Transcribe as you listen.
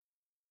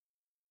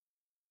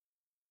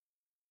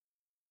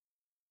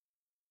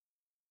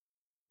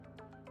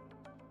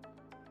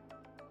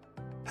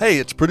Hey,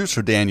 it's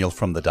producer Daniel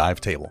from the Dive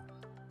Table.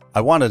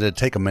 I wanted to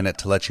take a minute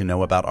to let you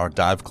know about our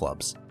dive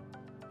clubs.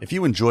 If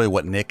you enjoy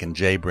what Nick and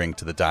Jay bring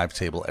to the Dive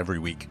Table every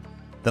week,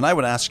 then I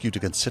would ask you to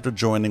consider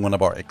joining one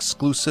of our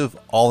exclusive,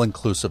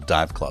 all-inclusive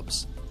dive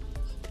clubs.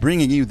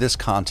 Bringing you this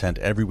content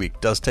every week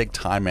does take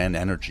time and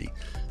energy,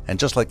 and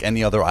just like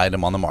any other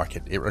item on the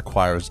market, it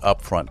requires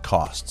upfront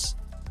costs.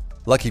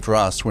 Lucky for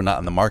us, we're not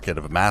in the market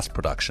of mass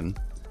production,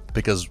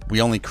 because we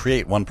only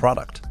create one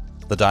product,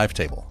 the Dive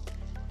Table.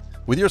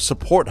 With your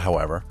support,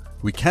 however,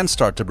 we can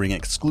start to bring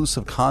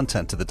exclusive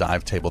content to the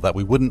Dive Table that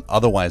we wouldn't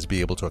otherwise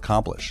be able to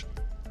accomplish.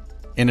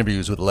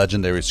 Interviews with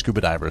legendary scuba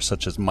divers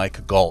such as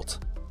Mike Gault,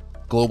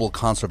 global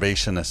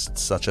conservationists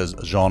such as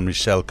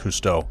Jean-Michel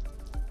Cousteau,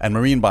 and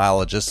marine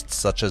biologists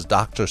such as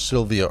Dr.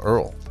 Sylvia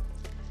Earle.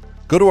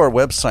 Go to our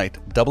website,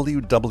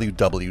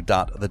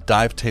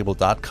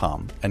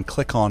 www.thedivetable.com, and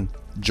click on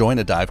Join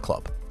a Dive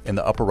Club in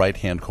the upper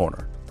right-hand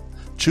corner.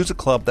 Choose a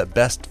club that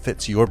best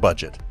fits your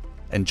budget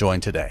and join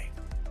today.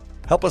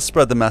 Help us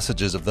spread the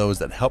messages of those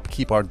that help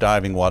keep our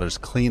diving waters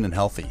clean and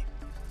healthy.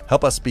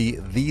 Help us be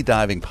the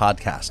diving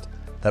podcast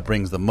that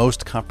brings the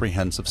most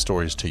comprehensive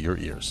stories to your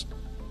ears.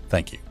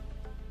 Thank you.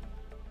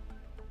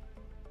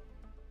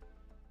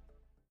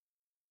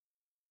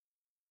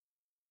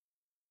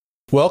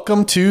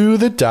 Welcome to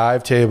the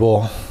Dive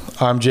Table.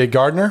 I'm Jay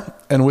Gardner,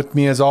 and with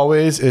me as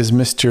always is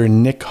Mr.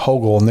 Nick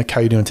Hogel. Nick, how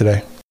you doing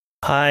today?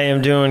 I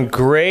am doing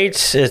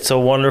great. It's a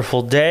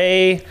wonderful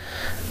day.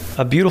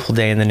 A beautiful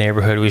day in the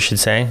neighborhood, we should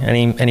say.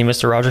 Any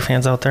Mr. Rogers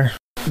fans out there?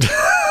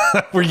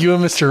 Were you a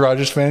Mr.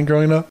 Rogers fan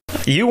growing up?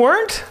 You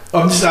weren't?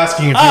 I'm just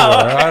asking if you were.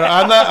 Okay.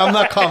 I'm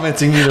not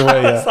commenting either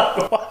way yet.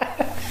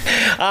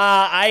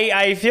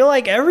 I feel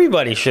like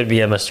everybody should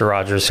be a Mr.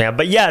 Rogers fan.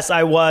 But yes,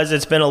 I was.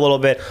 It's been a little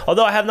bit.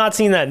 Although I have not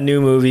seen that new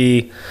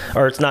movie,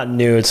 or it's not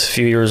new. It's a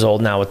few years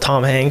old now with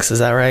Tom Hanks. Is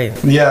that right?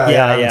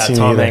 Yeah.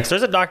 Tom Hanks.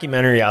 There's a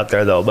documentary out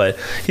there though, but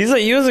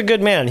he was a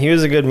good man. He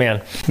was a good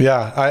man.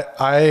 Yeah,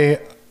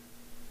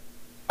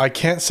 I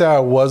can't say I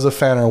was a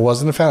fan or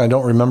wasn't a fan. I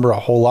don't remember a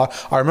whole lot.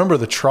 I remember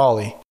the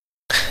trolley.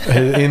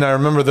 And I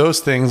remember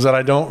those things that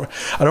I don't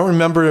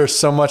remember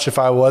so much if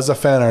I was a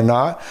fan or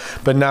not.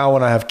 But now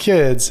when I have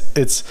kids,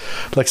 it's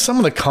like some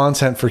of the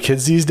content for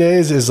kids these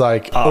days is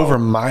like over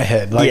my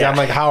head. Like I'm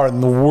like, how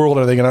in the world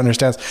are they going to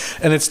understand?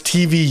 And it's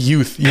TV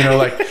youth,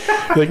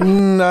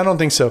 I don't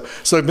think so.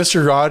 So like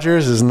Mr.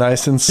 Rogers is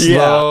nice and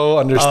slow,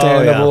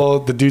 understandable. Oh,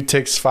 yeah. The dude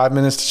takes 5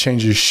 minutes to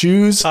change his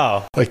shoes.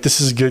 Oh, like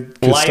this is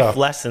good life stuff.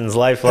 Lessons.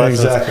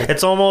 Exactly.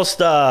 It's almost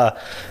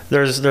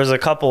there's a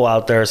couple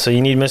out there. So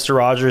you need Mr.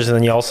 Rogers, and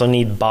then you also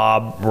need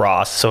Bob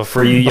Ross. So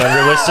for you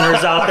younger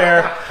listeners out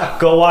there,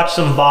 go watch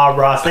some Bob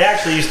Ross. They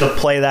actually used to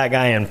play that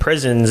guy in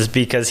prisons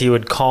because he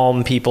would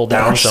calm people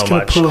down so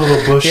much. Put a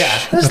little bush. Yeah,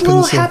 there's a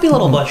little happy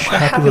little bush.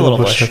 Happy little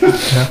bush.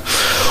 Yeah.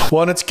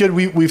 Well, and it's good.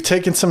 We've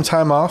taken some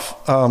time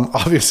off.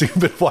 Obviously, we've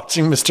been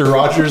watching Mr.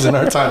 Rogers in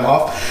our time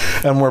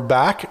off, and we're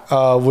back,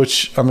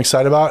 which I'm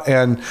excited about.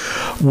 And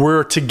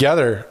we're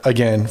together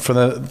again for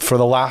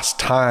the last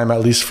time, at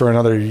least for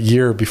another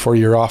year before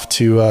you're off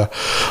to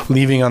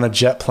leaving on a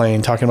jet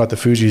plane. Talking about the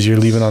Fugees, you're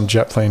leaving on a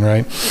jet plane,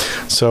 right?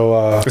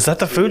 So is that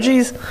the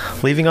Fugees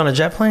leaving on a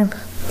jet plane?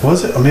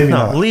 Was it? Or maybe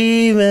not.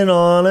 Leaving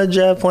on a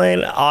jet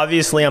plane.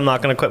 Obviously, I'm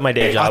not going to quit my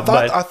day job.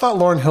 I thought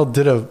Lauryn Hill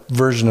did a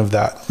version of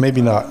that.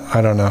 Maybe not.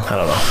 I don't know.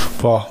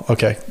 Well,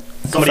 okay.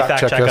 Somebody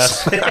fact check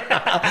us.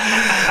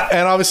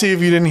 And obviously,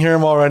 if you didn't hear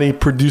him already,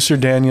 producer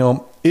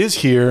Daniel is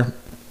here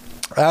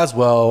as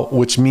well,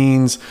 which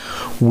means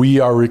we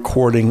are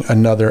recording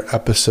another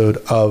episode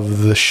of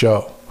the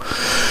show.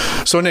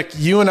 So, Nick,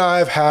 you and I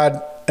have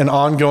had an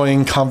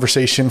ongoing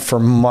conversation for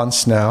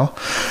months now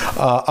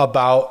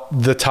about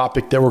the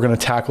topic that we're going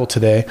to tackle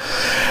today.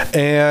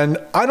 And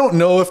I don't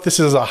know if this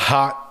is a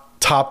hot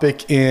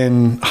topic.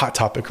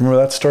 Remember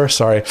that store?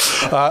 Sorry.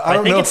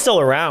 I think it's still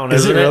around.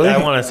 Is it really?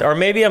 Or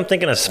maybe I'm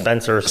thinking of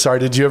Spencer. Sorry.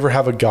 Did you ever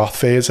have a goth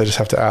phase? I just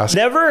have to ask.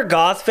 Never a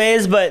goth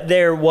phase, but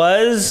there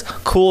was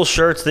cool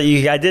shirts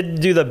I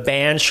did do the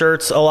band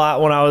shirts a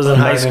lot when I was in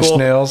high school. 9 Inch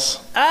Nails.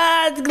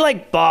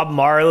 Like Bob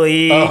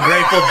Marley,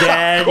 Grateful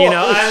Dead,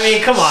 I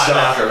mean, come on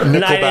now.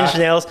 9 Inch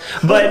Nails.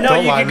 But no,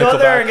 you could go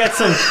there and get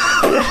some...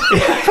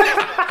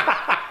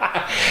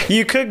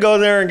 You could go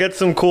there and get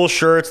some cool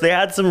shirts. They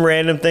had some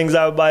random things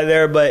I would buy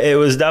there, but it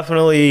was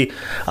definitely...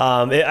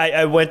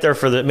 I went there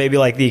for maybe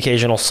like the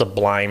occasional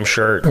Sublime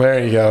shirt.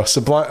 There you go.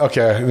 Sublime.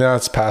 Okay,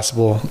 that's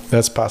passable.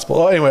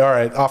 Well, anyway, all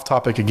right, off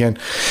topic again.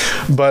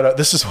 But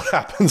this is what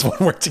happens when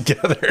we're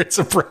together. It's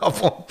a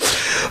problem.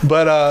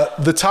 But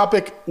the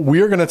topic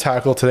we're going to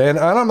tackle today, and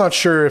I'm not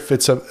sure if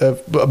it's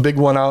a big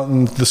one out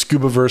in the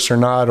scuba verse or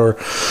not, or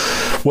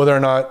whether or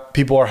not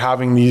people are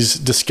having these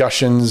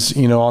discussions,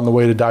 on the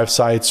way to dive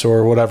sites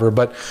or whatever.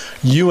 But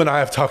you and I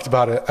have talked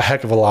about it a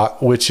heck of a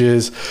lot, which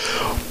is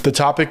the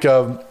topic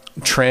of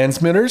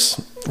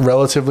transmitters,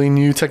 relatively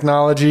new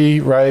technology,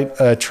 right?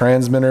 A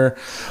transmitter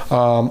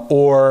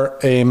or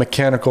a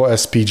mechanical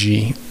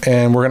SPG.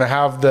 And we're going to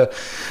have the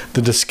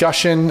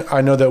discussion. I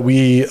know that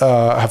we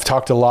have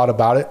talked a lot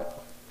about it.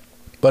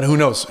 But who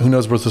knows? Who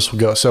knows where this will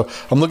go? So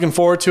I'm looking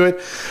forward to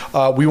it.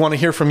 We want to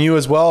hear from you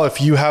as well.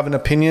 If you have an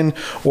opinion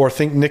or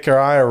think Nick or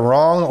I are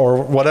wrong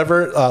or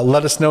whatever,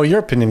 let us know your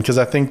opinion, because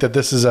I think that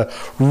this is a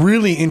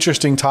really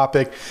interesting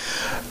topic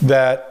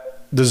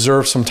that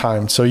deserves some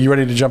time. So you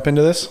ready to jump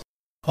into this?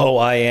 Oh,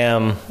 I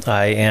am.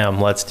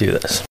 Let's do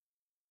this.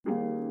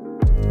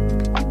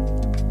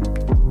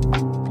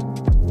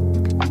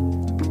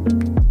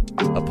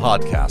 A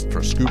podcast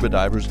for scuba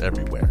divers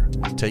everywhere.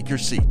 Take your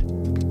seat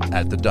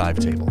at the dive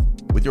table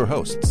with your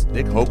hosts,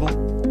 Nick Hogel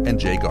and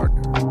Jay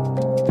Gardner.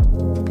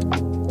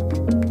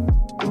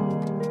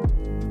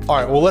 All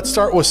right, well, let's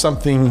start with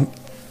something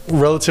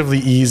relatively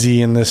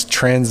easy in this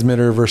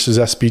transmitter versus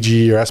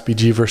SPG or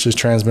SPG versus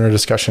transmitter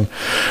discussion,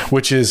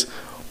 which is,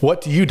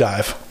 what do you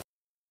dive?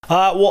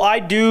 Well, I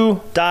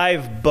do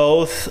dive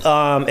both.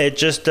 It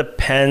just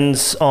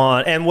depends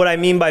on, and what I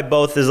mean by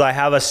both is I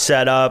have a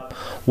setup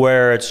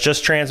where it's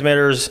just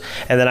transmitters,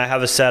 and then I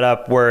have a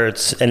setup where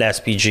it's an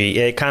SPG.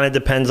 It kind of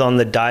depends on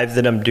the dive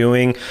that I'm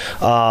doing.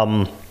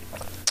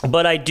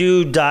 But I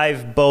do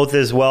dive both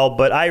as well.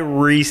 But I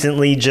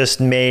recently just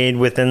made,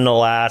 within the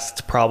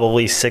last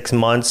probably 6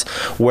 months,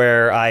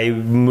 where I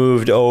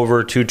moved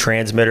over to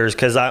transmitters,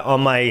 because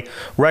on my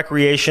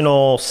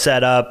recreational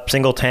setup,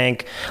 single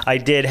tank, I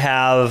did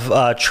have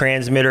a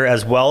transmitter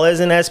as well as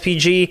an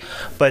SPG.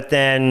 But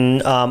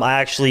then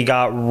I actually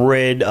got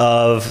rid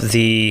of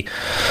the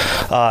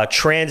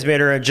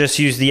transmitter and just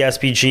used the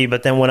SPG.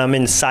 But then when I'm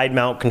in side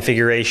mount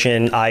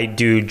configuration, I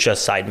do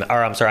just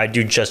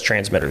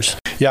transmitters.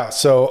 Yeah,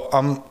 so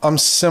I'm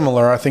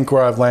similar. I think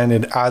where I've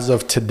landed as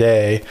of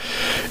today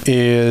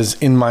is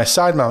in my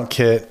side mount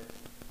kit,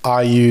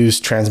 I use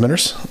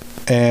transmitters,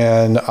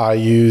 and I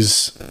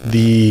use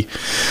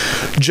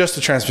just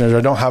the transmitters.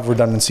 I don't have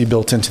redundancy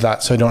built into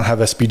that, so I don't have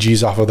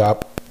SPGs off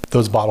of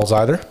those bottles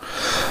either.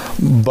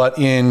 But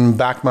in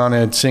back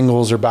mounted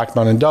singles or back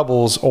mounted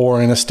doubles,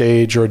 or in a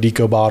stage or a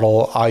deco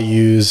bottle, I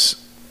use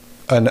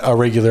a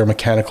regular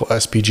mechanical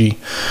SPG.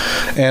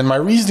 And my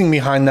reasoning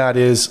behind that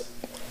is,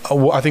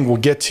 I think we'll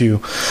get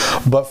to,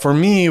 but for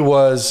me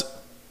was,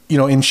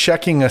 in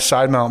checking a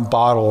side mount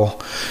bottle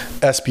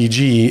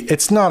SPG,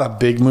 it's not a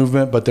big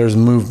movement, but there's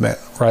movement,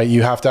 right?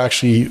 You have to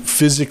actually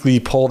physically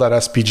pull that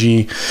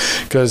SPG,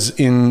 because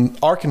in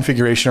our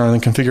configuration, or in the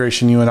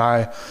configuration you and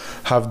I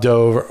have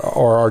dove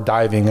or are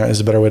diving is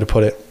a better way to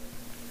put it,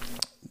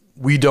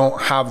 we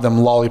don't have them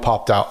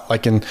lollipopped out.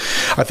 Like in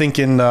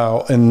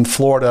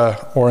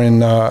Florida or in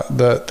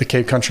the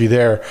Cape Country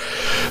there,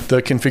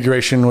 the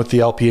configuration with the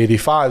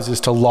LP85s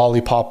is to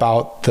lollipop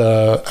out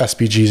the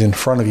SPGs in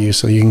front of you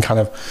so you can kind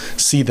of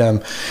see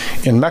them.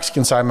 In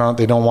Mexican side mount,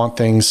 they don't want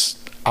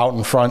things out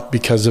in front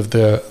because of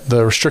the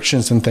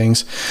restrictions and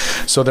things.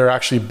 So they're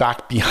actually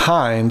back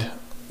behind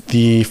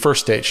the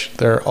first stage.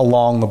 They're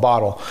along the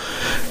bottle.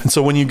 And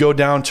so when you go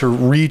down to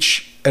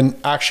reach and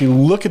actually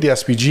look at the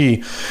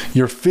SPG,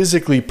 you're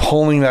physically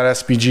pulling that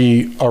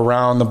SPG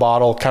around the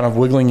bottle, kind of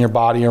wiggling your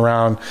body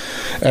around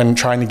and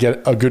trying to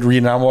get a good read.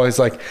 And I'm always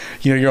like,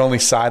 you're only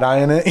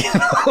side-eyeing it.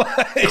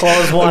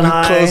 Close one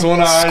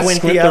eye,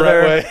 squint the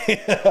other. Right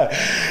way.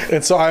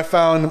 And so I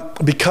found,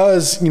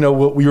 because,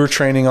 what we were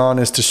training on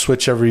is to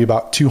switch every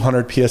about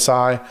 200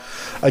 PSI.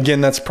 Again,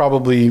 that's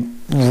probably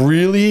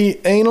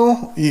really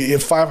anal.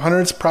 500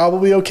 is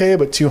probably okay,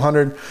 but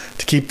 200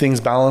 to keep things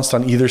balanced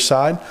on either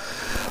side.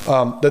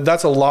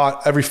 That's a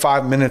lot. Every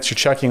 5 minutes you're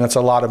checking. That's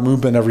a lot of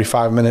movement every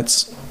 5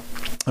 minutes.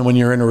 And when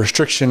you're in a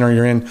restriction or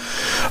you're in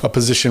a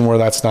position where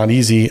that's not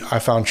easy, I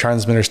found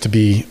transmitters to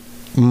be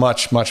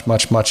much, much,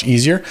 much, much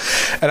easier.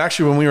 And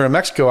actually, when we were in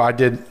Mexico, I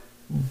did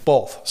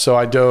both. So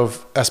I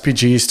dove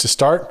SPGs to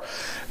start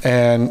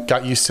and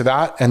got used to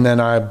that. And then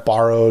I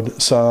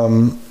borrowed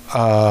some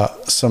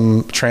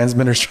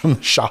transmitters from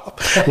the shop.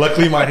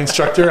 Luckily, my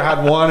instructor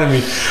had one,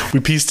 and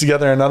we pieced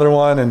together another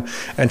one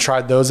and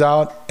tried those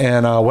out,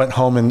 and went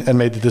home and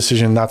made the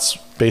decision. That's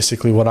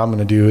basically what I'm going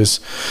to do, is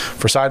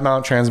for side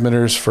mount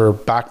transmitters, for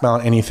back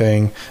mount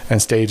anything,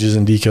 and stages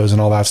and decos and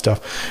all that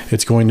stuff,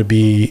 it's going to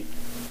be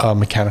a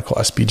mechanical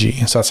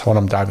SPG. So that's what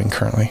I'm diving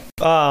currently.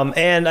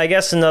 And I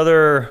guess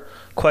another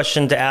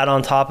question to add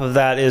on top of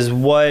that is,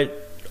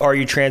 what are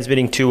you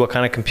transmitting to? What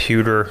kind of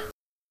computer?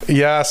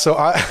 Yeah, so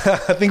I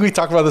think we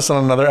talked about this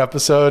on another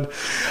episode.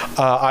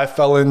 I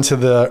fell into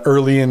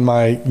early in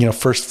my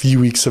first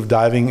few weeks of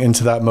diving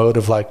into that mode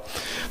of like,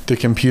 the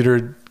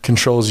computer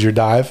controls your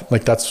dive.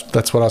 Like that's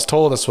what I was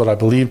told. That's what I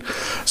believed.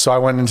 So I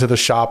went into the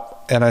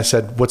shop and I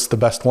said, "What's the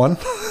best one?"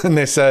 And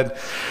they said,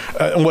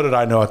 and what did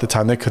I know at the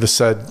time? They could have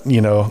said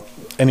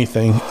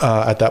anything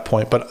at that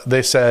point, but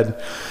they said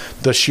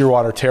the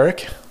Shearwater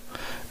Terek.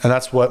 And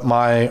that's what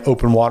my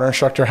open water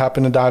instructor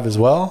happened to dive as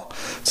well.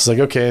 So it's like,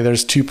 okay,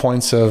 there's 2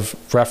 points of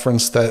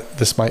reference that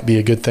this might be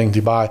a good thing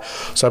to buy.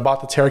 So I bought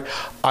the Terek.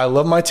 I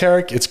love my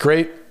Terek. It's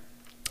great.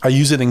 I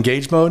use it in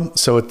gauge mode,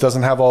 so it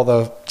doesn't have all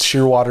the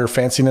shear water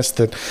fanciness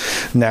that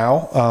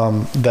now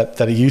that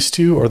it used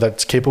to, or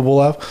that's capable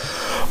of.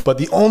 But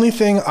the only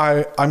thing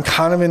I'm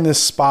kind of in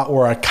this spot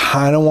where I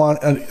kind of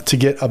want to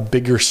get a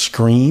bigger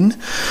screen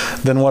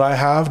than what I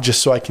have,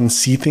 just so I can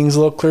see things a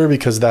little clearer,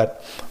 because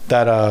that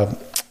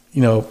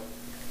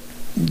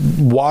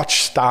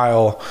watch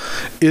style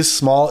is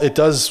small. It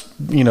does,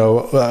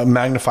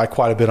 magnify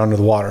quite a bit under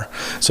the water.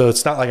 So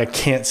it's not like I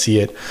can't see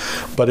it,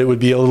 but it would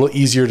be a little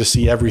easier to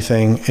see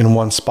everything in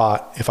one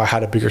spot if I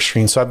had a bigger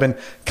screen. So I've been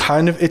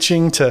kind of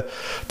itching to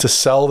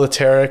sell the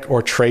Tarek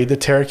or trade the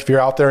Tarek. If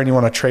you're out there and you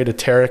want to trade a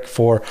Tarek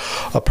for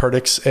a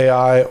Perdix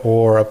AI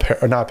or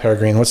not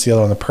Peregrine, what's the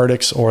other one? The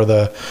Perdix or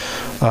the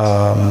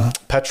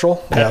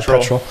Petrol. Yeah,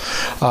 Petrol.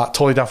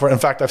 Totally down for it. In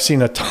fact, I've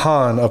seen a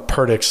ton of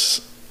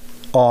Perdix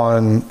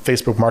on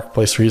Facebook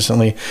Marketplace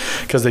recently,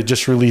 because they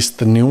just released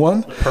the new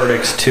one,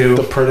 Perdix 2.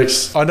 The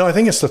Perdix. Oh no, I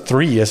think it's the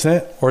 3, isn't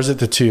it? Or is it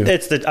the 2?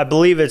 I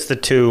believe it's the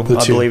 2.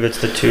 I believe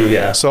it's the 2.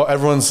 Yeah. So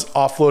everyone's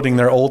offloading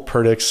their old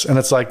Perdix, and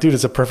it's like, dude,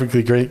 it's a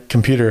perfectly great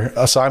computer.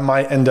 So I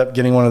might end up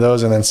getting one of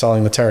those and then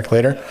selling the Tarek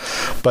later.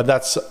 But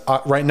that's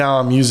right now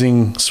I'm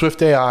using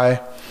Swift AI,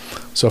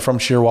 so from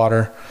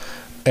Shearwater,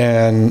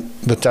 and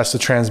the Tesla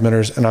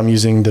transmitters, and I'm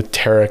using the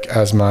Tarek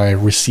as my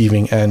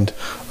receiving end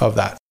of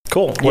that.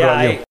 Cool. What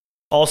about you?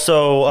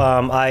 Also,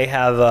 I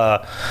have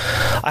a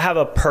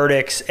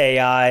Perdix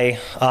AI,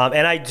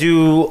 and I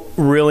do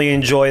really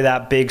enjoy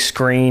that big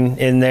screen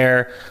in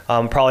there.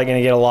 I'm probably going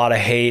to get a lot of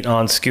hate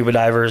on Scuba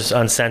Divers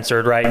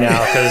Uncensored right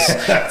now, because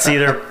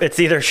it's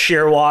either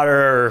Shearwater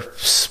or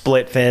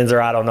split fins,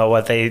 or I don't know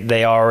what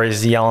they are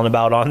always yelling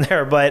about on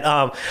there. But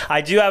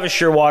I do have a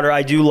Shearwater.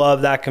 I do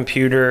love that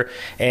computer,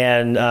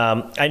 and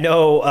I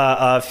know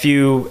a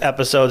few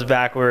episodes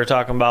back we were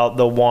talking about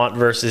the want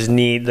versus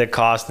need, the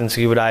cost in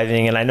scuba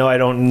diving, and I know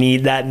I don't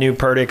need that new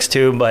Perdix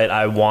 2, but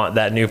I want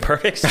that new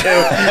Perdix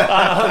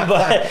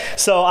 2.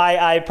 So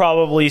I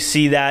probably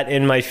see that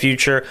in my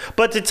future.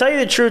 But to tell you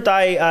the truth,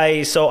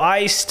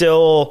 I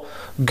still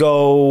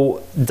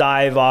go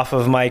dive off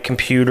of my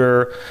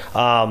computer.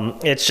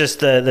 It's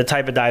just the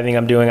type of diving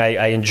I'm doing.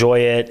 I enjoy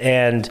it.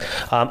 And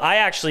I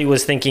actually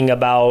was thinking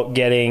about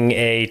getting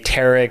a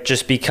Tarek,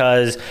 just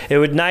because it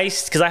would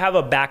nice, because I have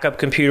a backup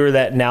computer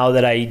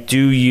that I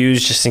do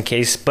use just in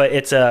case, but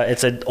it's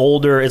an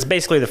older, it's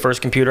basically the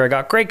first computer I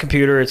got. Great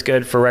computer. It's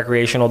good for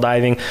recreational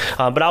diving.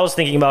 But I was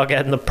thinking about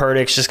getting the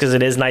Perdix, just because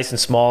it is nice and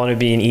small, and it'd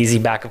be an easy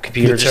backup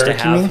computer just to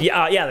have.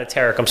 Yeah, the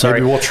Tarek. I'm sorry.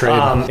 Maybe we'll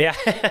trade. Yeah.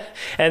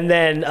 And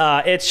then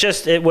it's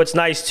just what's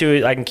nice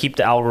too, I can keep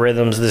the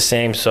algorithms the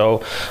same,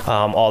 so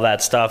all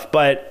that stuff.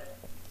 But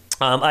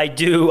I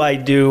do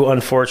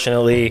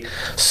unfortunately,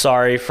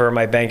 sorry for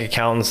my bank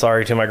account and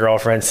sorry to my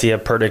girlfriend, see a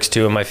Perdix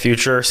 2 in my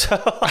future. So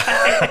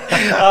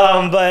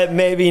but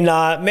maybe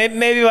not.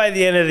 Maybe by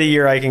the end of the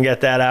year I can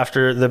get that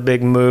after the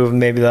big move.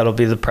 Maybe that'll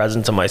be the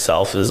present to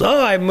myself, is,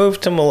 I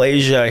moved to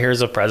Malaysia,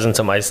 here's a present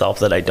to myself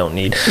that I don't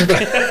need.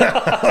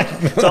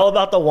 It's all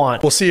about the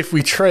want. We'll see if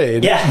we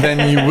trade,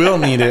 then you will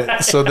need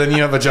it. So then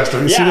you have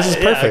adjustment. See, this is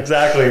perfect. Yeah,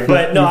 exactly.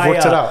 But no, we've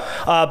worked it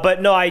out.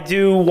 But no, I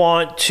do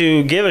want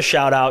to give a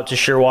shout out to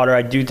Shearwater.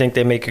 I do think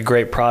they make a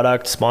great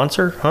product.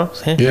 Sponsor, huh?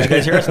 Yeah. You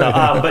guys hear us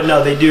now? But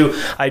no, they do.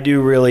 I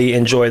do really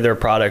enjoy their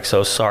product.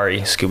 So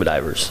sorry, Scuba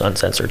Divers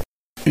Uncensored.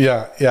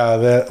 Yeah,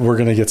 that we're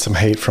gonna get some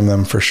hate from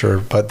them for sure.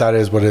 But that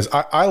is what it is.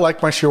 I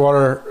like my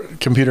Shearwater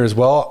computer as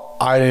well.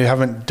 I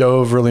haven't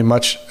dove really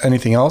much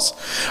anything else.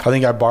 I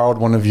think I borrowed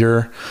one of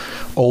your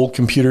old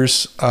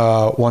computers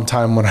one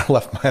time when I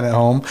left mine at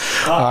home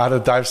at a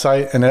dive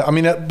site.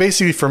 And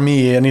basically for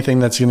me, anything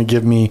that's going to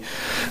give me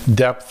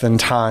depth and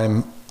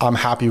time, I'm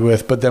happy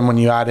with. But then when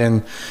you add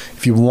in,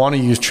 if you want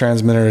to use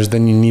transmitters,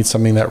 then you need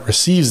something that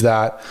receives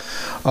that.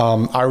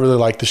 I really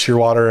like the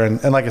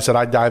Shearwater. And like I said,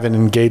 I dive in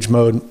engage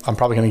mode. I'm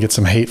probably going to get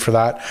some hate for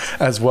that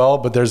as well.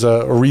 But there's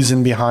a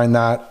reason behind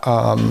that.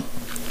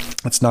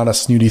 It's not a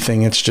snooty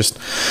thing. It's just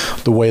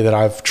the way that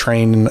I've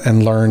trained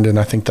and learned, and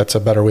I think that's a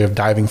better way of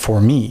diving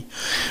for me.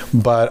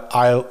 But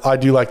I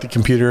do like the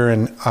computer,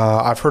 and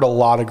I've heard a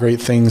lot of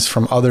great things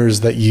from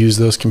others that use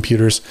those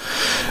computers.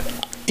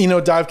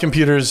 Dive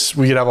computers,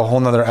 we could have a whole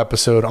nother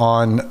episode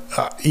on.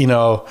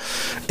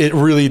 It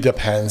really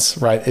depends,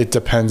 right? It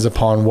depends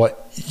upon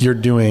what you're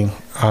doing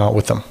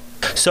with them.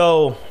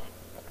 So...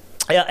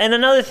 yeah, and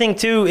another thing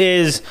too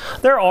is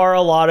there are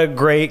a lot of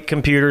great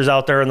computers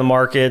out there in the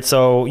market.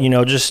 So,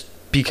 just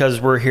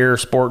because we're here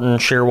sporting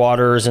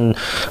Shearwaters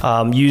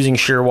and using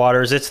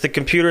Shearwaters, it's the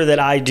computer that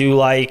I do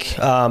like.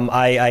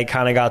 I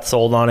kind of got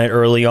sold on it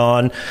early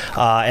on,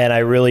 and I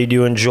really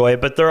do enjoy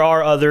it. But there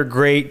are other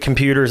great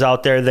computers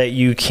out there that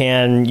you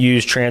can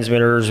use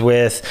transmitters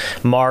with.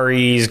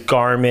 Mari's,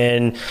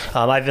 Garmin.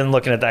 I've been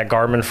looking at that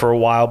Garmin for a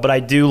while, but I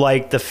do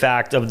like the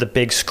fact of the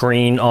big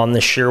screen on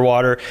the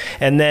Shearwater.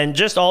 And then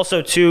just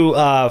also too,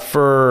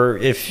 for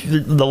if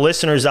the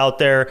listeners out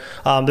there,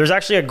 there's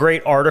actually a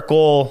great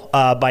article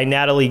by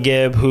Natalie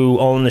Gibb, who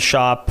owned the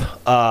shop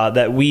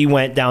that we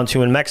went down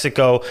to in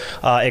Mexico.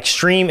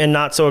 Extreme and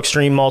not so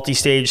extreme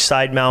multi-stage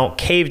side mount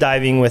cave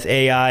diving with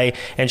AI,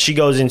 and she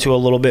goes into a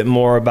little bit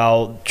more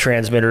about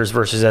transmitters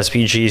versus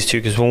SPGs too,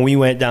 because when we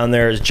went down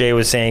there, as Jay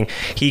was saying,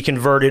 he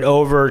converted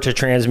over to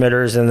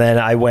transmitters, and then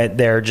I went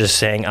there just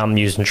saying I'm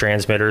using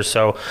transmitters.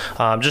 So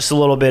just a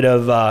little bit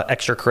of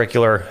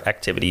extracurricular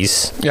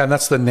activities. Yeah, and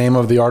that's the name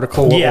of the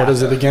article. What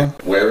is it again?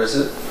 Where is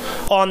it?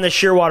 On the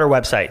Shearwater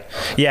website.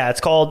 Yeah,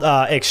 it's called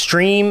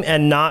Extreme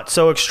and Not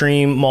So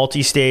Extreme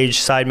Multi-Stage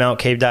Side Mount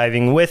Cave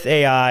Diving with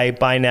AI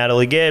by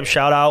Natalie Gibb.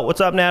 Shout out. What's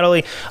up,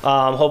 Natalie?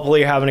 Hopefully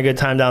you're having a good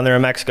time down there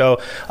in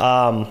Mexico.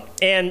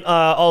 And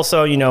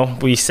also, you know,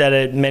 we said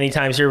it many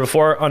times here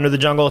before, Under the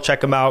Jungle,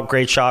 check them out.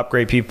 Great shop,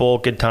 great people,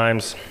 good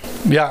times.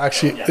 Yeah,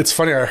 actually, it's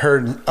funny. I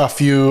heard a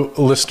few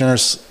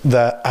listeners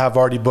that have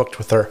already booked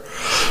with her.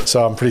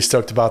 So I'm pretty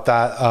stoked about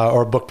that,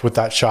 or booked with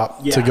that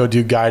shop to go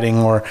do guiding.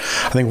 Or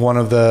I think one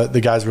of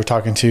the guys we're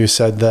talking to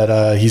said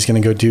that he's going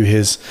to go do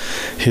his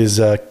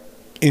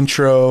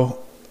intro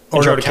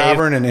to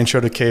cavern and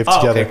intro to cave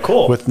together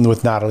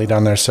with Natalie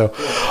down there. So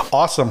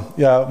awesome.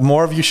 Yeah,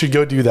 more of you should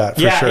go do that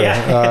for sure.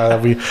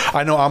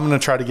 I know I'm going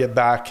to try to get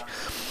back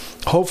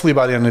hopefully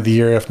by the end of the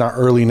year, if not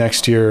early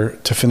next year,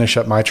 to finish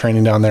up my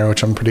training down there,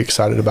 which I'm pretty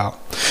excited about.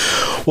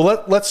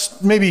 Well,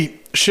 let's maybe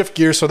shift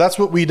gears. So that's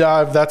what we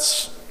dive.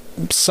 That's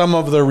some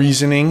of the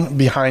reasoning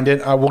behind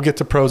it. We'll get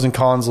to pros and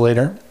cons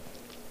later.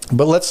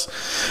 But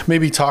let's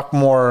maybe talk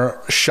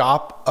more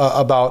shop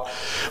about,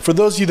 for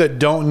those of you that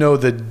don't know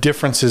the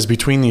differences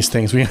between these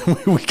things, we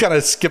kind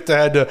of skipped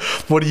ahead to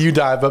what do you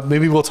dive, but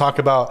maybe we'll talk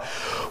about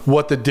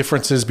what the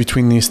differences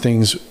between these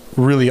things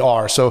really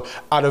are. So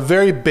at a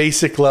very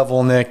basic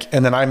level, Nick,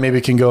 and then I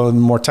maybe can go on a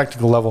more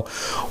technical level,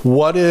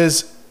 what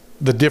is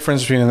the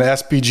difference between an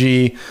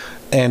SPG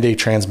and a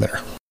transmitter?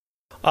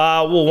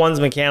 Well, one's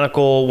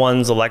mechanical,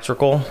 one's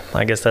electrical.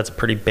 I guess that's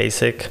pretty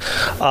basic.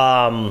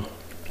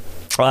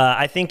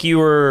 I think you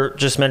were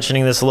just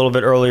mentioning this a little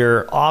bit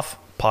earlier off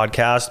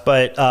podcast,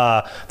 but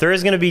there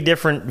is going to be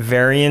different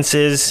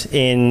variances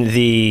in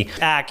the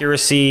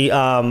accuracy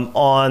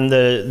on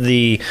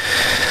the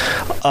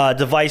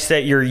device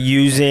that you're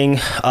using.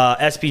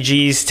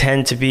 SPGs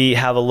tend to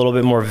have a little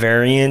bit more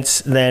variance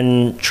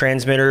than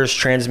transmitters.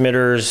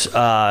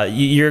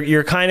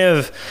 You're kind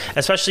of,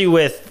 especially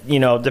with, you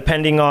know,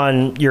 depending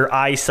on your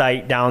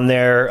eyesight down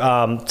there,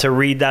 to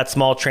read that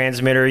small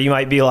transmitter, you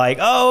might be like,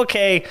 oh,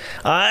 okay,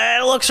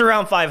 it looks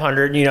around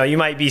 500. You know, you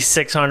might be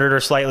 600 or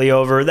slightly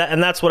over that,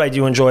 and that's what I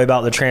do enjoy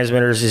about the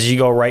transmitters is you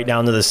go right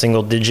down to the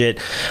single digit,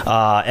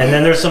 and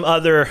then there's some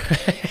other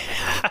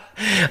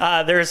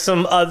there's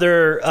some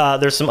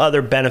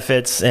other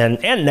benefits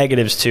and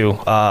negatives too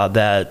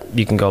that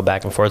you can go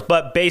back and forth,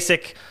 but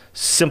basic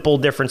simple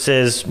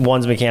differences.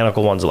 One's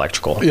mechanical, one's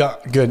electrical. Yeah,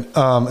 good.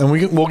 And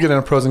we'll get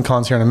into pros and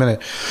cons here in a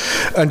minute.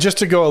 And just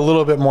to go a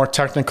little bit more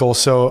technical,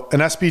 so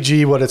an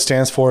SPG, what it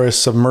stands for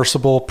is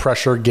submersible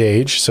pressure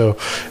gauge. So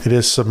it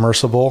is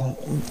submersible,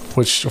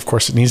 which of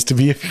course it needs to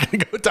be if you're going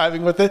to go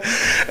diving with it.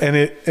 And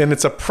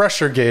it's a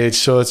pressure gauge,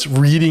 so it's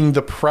reading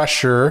the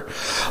pressure,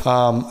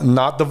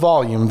 not the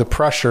volume, the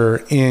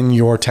pressure in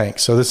your tank.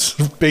 So this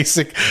is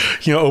basic,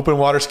 open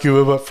water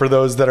scuba. But for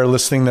those that are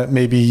listening that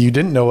maybe you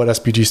didn't know what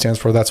SPG stands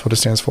for, that's what it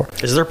stands for.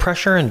 Is there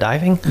pressure in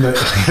diving?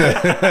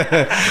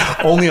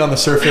 Only on the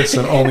surface,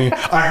 and only.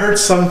 I heard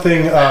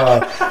something.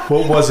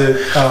 What was it?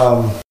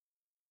 I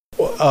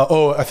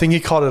think he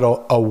called it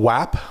a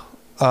WAP.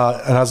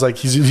 And I was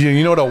like,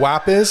 you know what a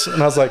WAP is?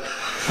 And I was like,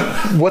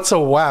 what's a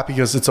WAP? He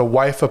goes, it's a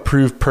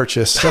wife-approved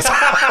purchase.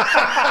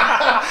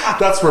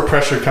 That's where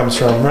pressure comes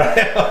from, right?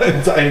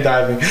 In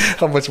diving,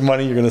 how much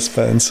money you're going to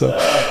spend. So,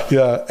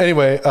 yeah.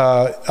 Anyway,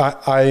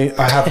 I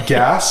have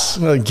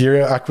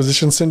gear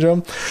acquisition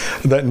syndrome,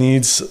 that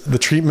needs the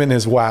treatment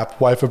is WAP,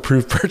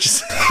 wife-approved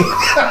purchasing.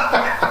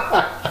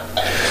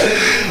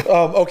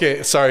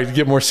 Okay, sorry to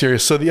get more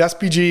serious. So the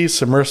SPG,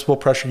 submersible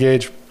pressure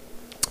gauge.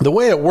 The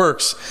way it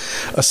works,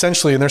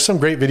 essentially, and there's some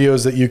great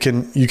videos that you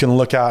can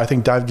look at. I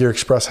think Dive Gear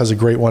Express has a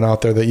great one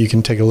out there that you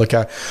can take a look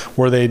at,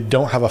 where they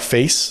don't have a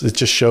face. It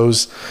just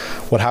shows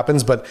what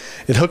happens, but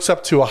it hooks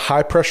up to a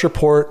high pressure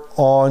port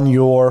on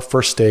your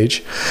first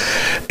stage.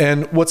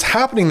 And what's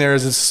happening there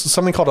is it's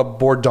something called a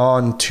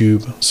Bourdon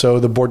tube.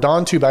 So the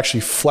Bourdon tube actually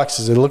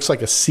flexes. It looks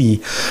like a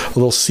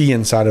little C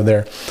inside of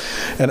there.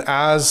 And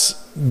as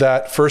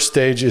that first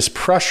stage is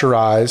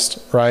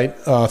pressurized, right,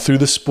 through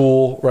the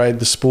spool, right?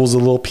 The spool is a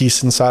little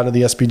piece inside of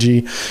the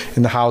SPG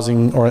in the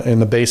housing or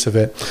in the base of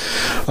it.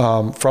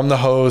 From the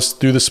hose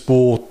through the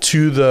spool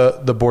to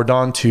the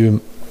Bourdon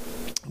tube,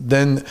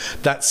 then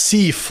that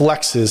C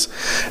flexes,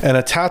 and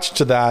attached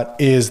to that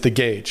is the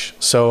gauge.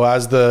 So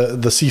as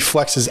the C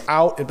flexes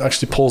out, it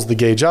actually pulls the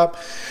gauge up,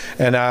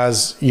 and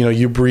as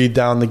you breathe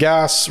down the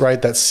gas,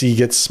 right, that C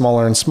gets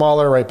smaller and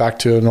smaller, right back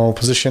to a normal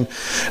position,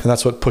 and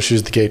that's what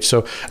pushes the gauge.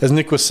 So as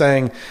Nick was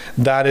saying,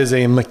 that is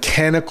a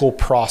mechanical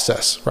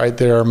process, right?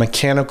 There are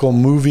mechanical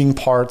moving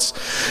parts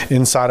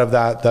inside of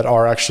that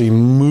are actually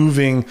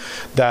moving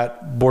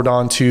that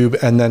Bourdon tube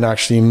and then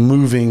actually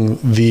moving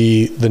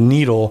the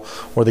needle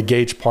or the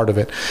gauge part of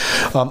it.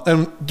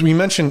 And we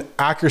mentioned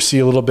accuracy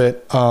a little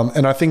bit,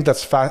 and I think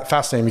that's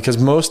fascinating because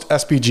most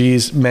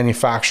SPGs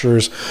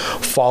manufacturers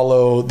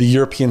follow the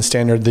European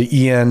standard,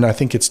 the EN, I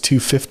think it's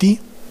 250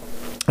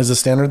 is the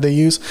standard they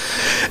use.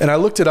 And I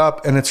looked it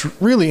up, and it's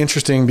really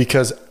interesting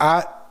because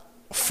at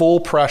full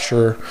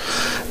pressure,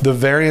 the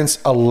variance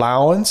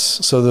allowance,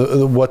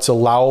 so what's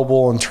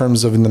allowable in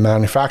terms of in the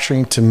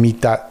manufacturing to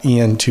meet that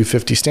EN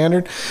 250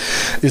 standard,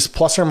 is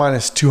plus or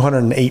minus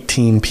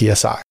 218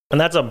 psi. And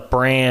that's a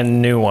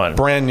brand new one.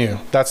 Brand new.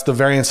 That's the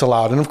variance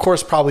allowed. And of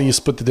course, probably you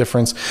split the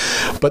difference.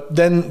 But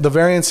then the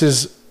variance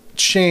is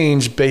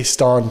change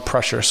based on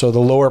pressure. So the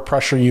lower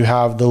pressure you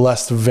have, the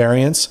less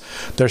variance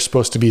there's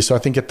supposed to be. So I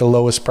think at the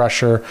lowest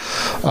pressure,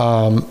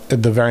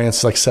 the variance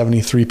is like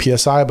 73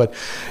 psi. But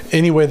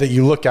any way that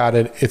you look at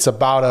it, it's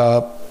about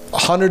a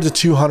 100 to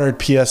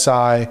 200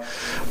 psi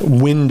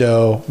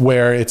window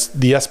where it's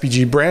the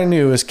SPG brand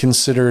new is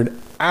considered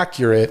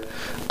accurate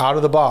out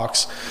of the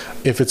box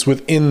if it's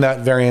within that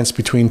variance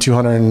between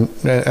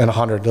 200 and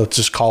 100. Let's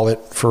just call it,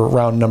 for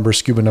round numbers,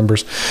 scuba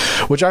numbers,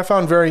 which I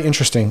found very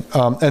interesting.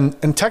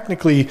 And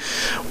technically,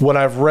 what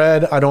I've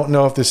read, I don't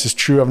know if this is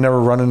true. I've never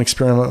run an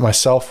experiment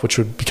myself, which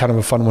would be kind of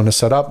a fun one to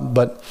set up,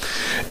 but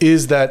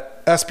is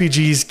that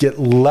SPGs get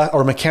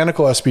or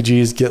mechanical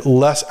SPGs get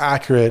less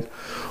accurate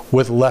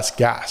with less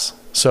gas.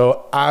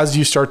 So as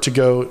you start to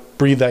go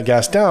breathe that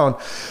gas down,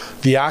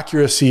 the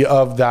accuracy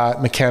of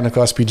that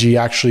mechanical SPG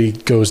actually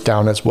goes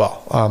down as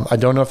well. I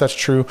don't know if that's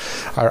true.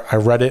 I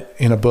read it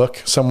in a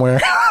book somewhere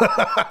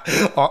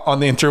on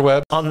the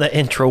interweb. On the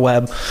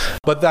intraweb.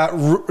 But that,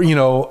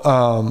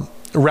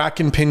 rack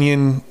and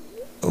pinion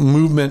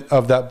movement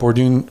of that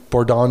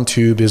Bourdon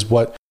tube is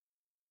what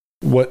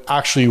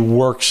actually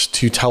works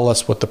to tell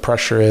us what the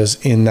pressure is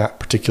in that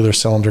particular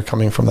cylinder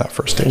coming from that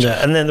first stage.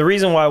 Yeah, and then the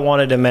reason why I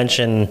wanted to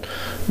mention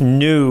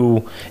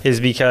new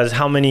is because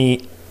how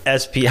many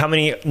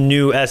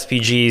new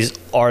SPGs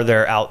are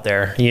there out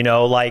there?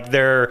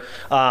 There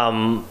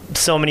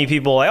so many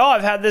people like, oh,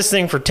 I've had this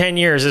thing for 10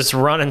 years, it's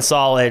running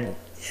solid.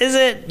 Is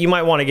it? You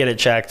might want to get it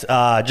checked,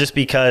 just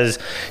because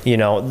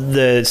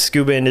the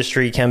scuba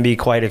industry can be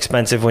quite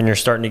expensive when you're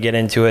starting to get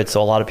into it.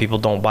 So a lot of people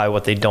don't buy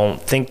what they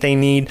don't think they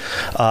need.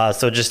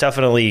 So just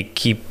definitely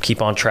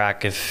keep on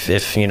track. If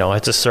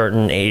it's a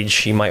certain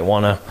age, you might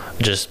want to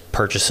just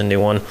purchase a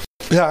new one.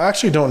 Yeah, I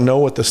actually don't know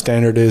what the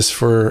standard is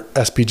for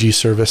SPG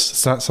service.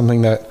 It's not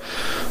something that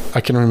I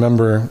can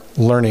remember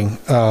learning.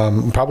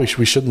 Probably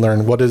we should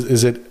learn. What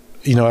is it?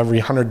 Every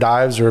 100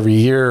 dives or every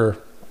year? Or,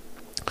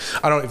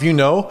 I don't know. If you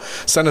know,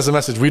 send us a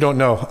message. We don't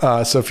know.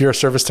 So if you're a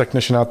service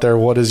technician out there,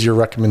 what is your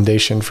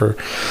recommendation for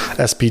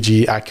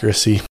SPG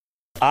accuracy?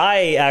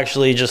 I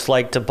actually just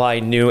like to buy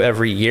new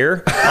every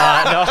year.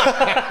 No.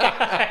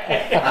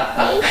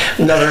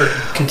 Another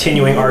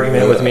continuing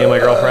argument with me and my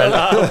girlfriend.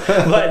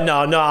 But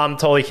no, I'm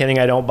totally kidding.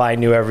 I don't buy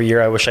new every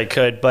year. I wish I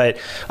could. But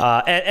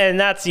and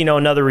that's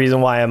another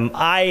reason why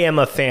I am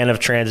a fan of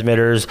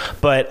transmitters,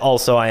 but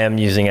also I am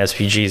using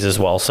SPGs as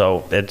well.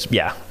 So it's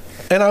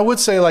And I would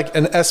say like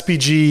an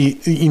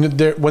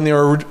SPG, when they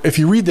were, if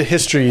you read the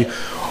history,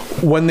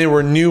 when they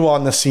were new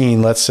on the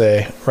scene, let's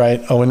say, right?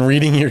 When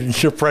reading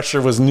your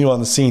pressure was new on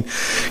the scene,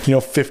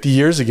 50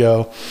 years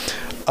ago,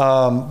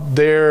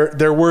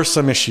 there were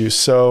some issues.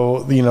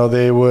 So,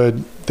 they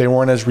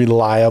weren't as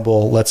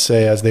reliable, let's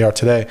say, as they are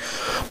today.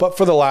 But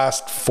for the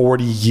last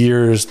 40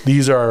 years,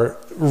 these are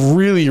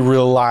really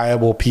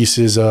reliable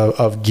pieces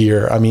of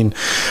gear. I mean,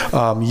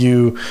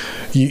 you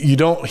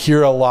don't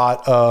hear a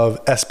lot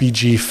of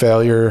SPG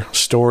failure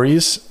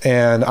stories.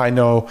 And I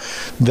know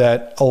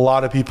that a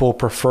lot of people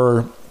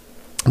prefer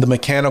the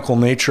mechanical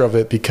nature of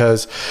it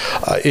because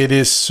it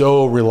is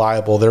so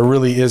reliable. There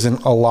really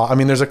isn't a lot. I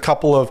mean, there's a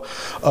couple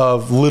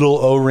of little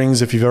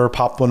O-rings. If you've ever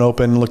popped one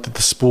open, looked at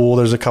the spool,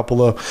 there's a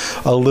couple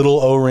of little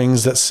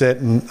O-rings that sit,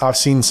 and I've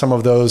seen some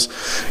of those,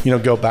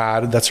 go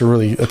bad. That's a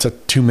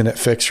 2-minute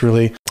fix,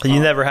 really. You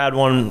never had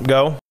one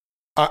go?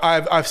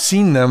 I've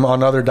seen them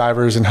on other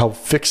divers and helped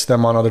fix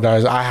them on other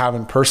divers. I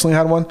haven't personally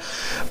had one.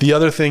 The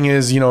other thing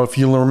is, if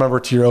you remember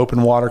to your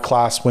open water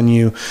class, when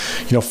you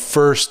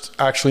first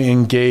actually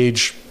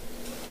engage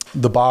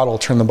the bottle,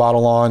 turn the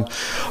bottle on,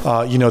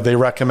 they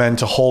recommend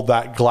to hold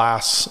that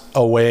glass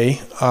away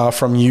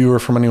from you or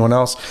from anyone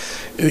else.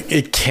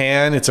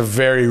 It's a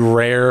very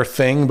rare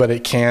thing, but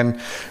it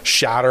can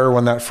shatter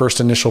when that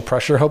first initial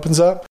pressure opens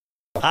up.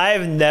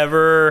 I've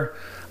never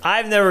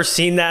I've never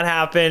seen that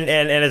happen,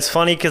 and it's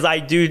funny because I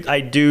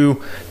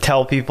do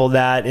tell people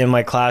that in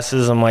my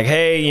classes. I'm like,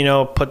 hey, you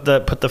know, put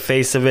the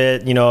face of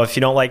it. You know, if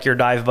you don't like your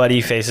dive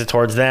buddy, face it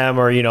towards them,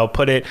 or you know,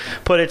 put it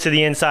to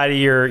the inside of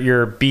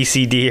your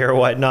BCD or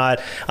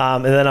whatnot.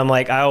 And then I'm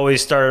like, I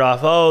always started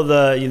off,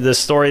 the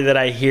story that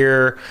I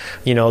hear,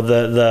 you know,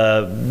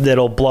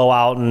 that'll blow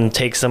out and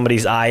take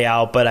somebody's eye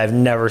out, but I've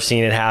never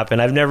seen it happen.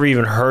 I've never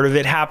even heard of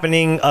it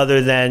happening,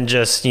 other than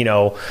just, you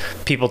know,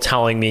 people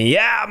telling me,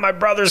 yeah, my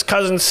brother's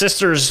cousin's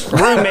sister's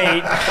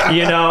roommate,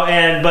 you know,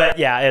 but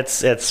yeah,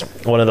 it's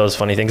one of those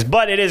funny things,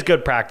 but it is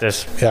good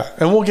practice. Yeah,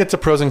 and we'll get to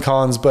pros and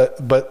cons,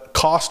 but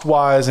cost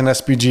wise in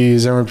SPG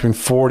is anywhere between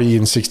 $40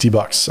 and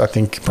 $60, I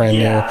think, brand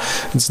new.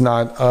 It's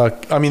not,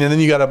 I mean, and then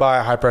you got to buy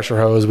a high pressure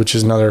hose, which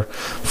is another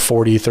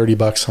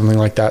 $40-$30, something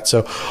like that.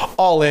 So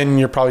all in,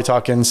 you're probably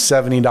talking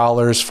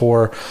 $70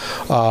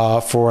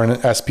 for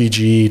an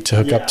SPG to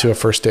hook up to a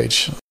first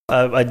stage.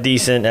 A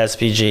decent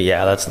SPG,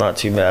 yeah, that's not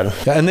too bad.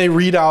 Yeah, and they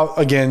read out,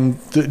 again,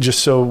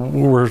 just so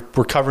we're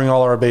covering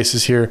all our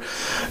bases here,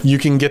 you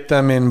can get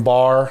them in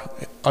bar,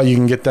 you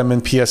can get them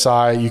in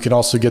PSI, you can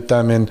also get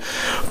them in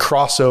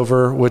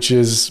crossover, which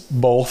is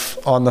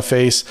both on the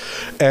face.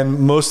 And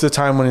most of the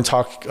time when you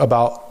talk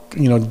about,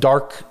 you know,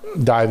 dark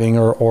diving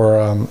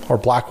or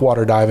black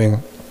water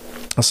diving,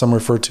 as some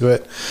refer to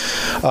it,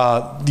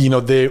 you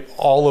know,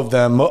 all of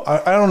them,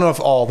 I don't know if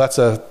all, that's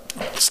a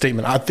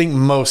statement. I think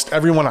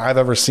everyone I've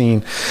ever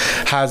seen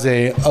has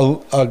a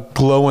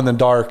glow in the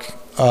dark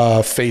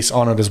face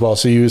on it as well.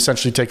 So you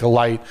essentially take a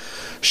light,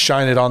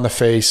 shine it on the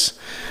face,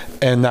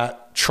 and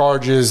that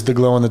charges the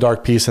glow in the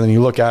dark piece, and then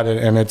you look at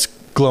it and it's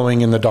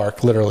glowing in the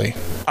dark, literally.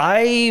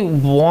 I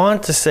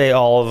want to say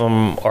all of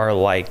them are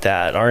like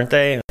that, aren't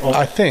they?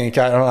 I think.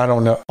 I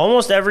don't know.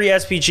 Almost every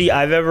SPG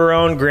I've ever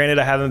owned, granted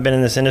I haven't been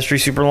in this industry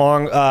super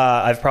long,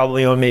 I've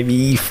probably owned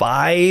maybe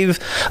 5,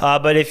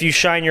 but if you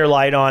shine your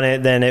light on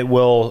it, then it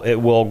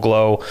will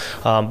glow.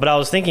 But I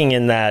was thinking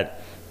in that,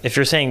 if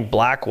you're saying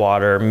black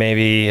water,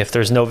 maybe if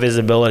there's no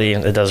visibility,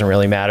 it doesn't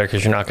really matter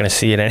because you're not going to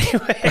see it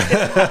anyway.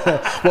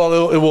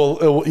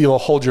 Well, you'll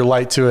hold your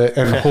light to it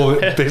and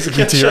hold it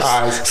basically to your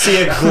eyes. See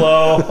it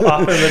glow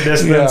off in the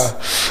distance.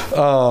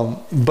 Yeah.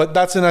 But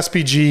that's an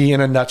SPG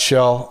in a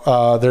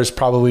nutshell. There's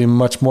probably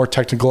much more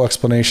technical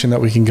explanation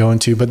that we can go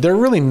into, but they're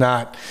really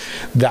not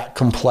that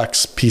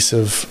complex piece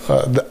of,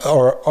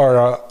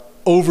 or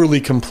overly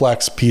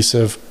complex piece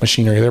of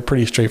machinery. They're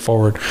pretty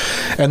straightforward,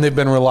 and they've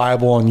been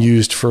reliable and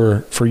used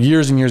for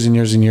years and years and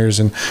years and years.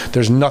 And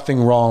there's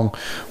nothing wrong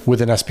with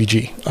an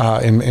SPG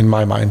in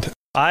my mind.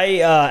 I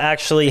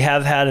actually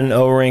have had an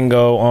O-ring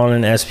go on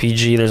an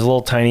SPG. There's a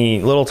little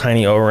tiny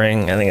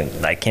O-ring.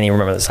 I can't even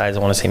remember the size. I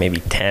want to say maybe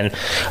 10.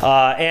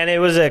 And it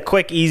was a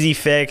quick, easy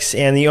fix.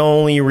 And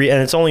and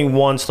it's only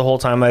once the whole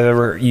time I've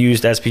ever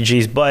used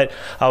SPGs. But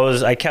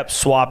I kept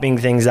swapping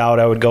things out.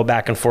 I would go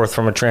back and forth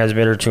from a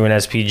transmitter to an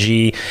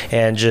SPG,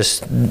 and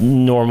just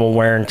normal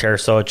wear and tear.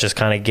 So it just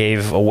kind of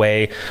gave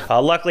away.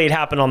 Luckily, it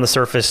happened on the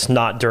surface,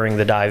 not during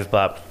the dive,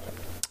 but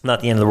not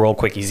the end of the world.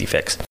 Quick, easy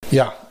fix.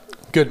 Yeah,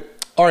 good.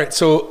 All right,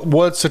 so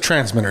what's a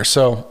transmitter?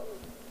 So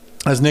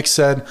as Nick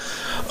said,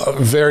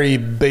 very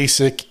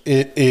basic.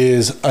 It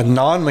is a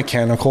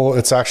non-mechanical.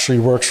 It actually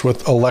works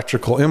with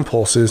electrical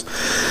impulses.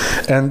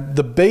 And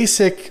the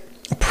basic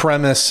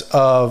premise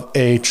of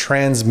a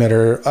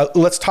transmitter,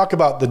 let's talk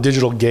about the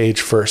digital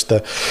gauge first,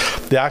 the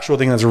actual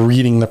thing that's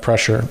reading the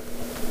pressure,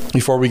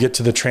 before we get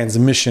to the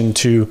transmission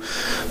to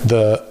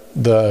the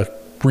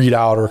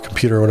readout or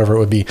computer or whatever it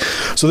would be.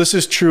 So this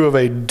is true of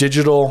a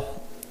digital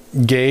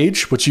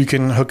gauge, which you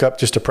can hook up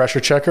just a pressure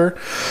checker,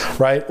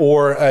 right?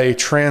 Or a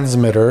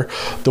transmitter.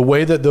 The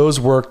way that those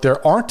work,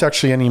 there aren't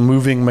actually any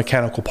moving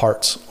mechanical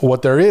parts.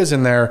 What there is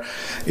in there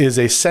is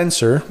a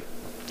sensor.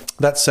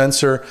 That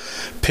sensor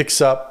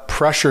picks up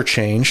pressure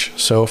change,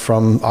 so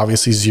from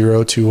obviously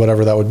 0 to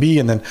whatever that would be,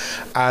 and then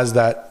as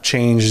that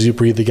changes, you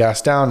breathe the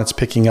gas down, it's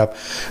picking up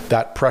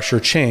that pressure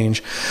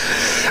change.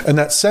 And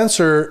that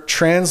sensor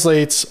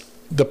translates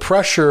the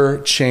pressure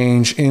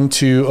change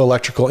into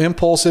electrical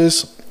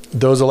impulses.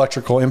 Those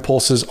electrical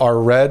impulses are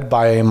read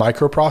by a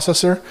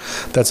microprocessor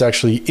that's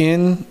actually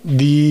in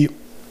the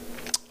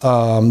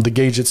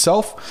gauge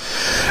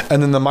itself,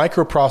 and then the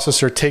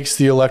microprocessor takes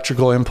the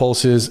electrical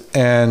impulses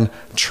and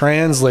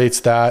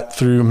translates that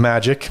through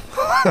magic.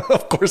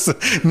 Of course,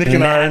 Nick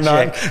and I are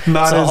not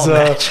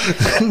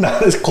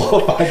as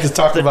qualified to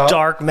talk about the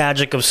dark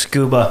magic of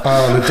scuba.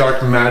 The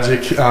dark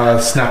magic,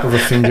 snap of a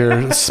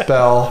finger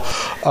spell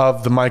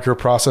of the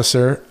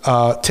microprocessor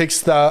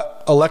takes the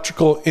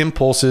electrical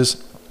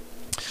impulses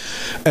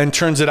and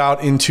turns it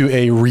out into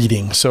a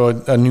reading, so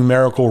a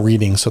numerical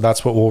reading. So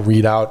that's what we'll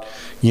read out,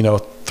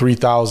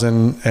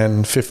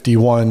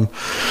 3051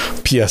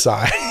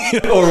 psi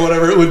or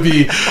whatever it would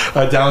be,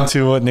 down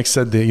to what Nick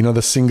said,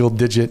 the single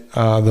digit,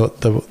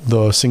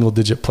 the single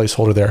digit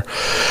placeholder there.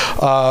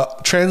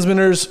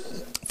 Transmitters,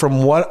 from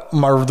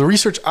the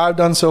research I've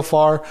done so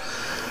far,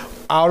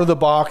 out of the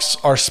box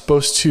are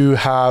supposed to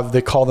have,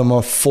 they call them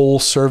a full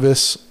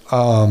service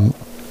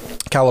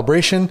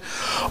calibration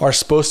are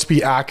supposed to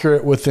be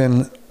accurate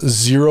within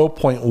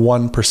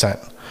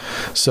 0.1%.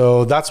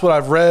 So that's what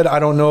I've read. I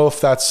don't know if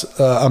that's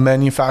a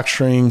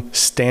manufacturing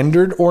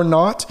standard or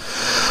not,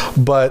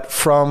 but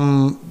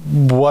from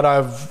what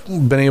I've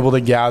been able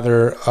to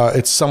gather,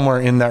 it's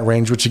somewhere in that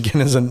range, which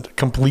again is a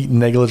complete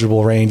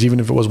negligible range. Even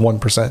if it was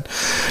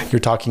 1%, you're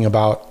talking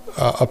about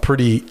a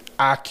pretty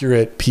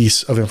accurate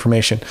piece of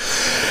information.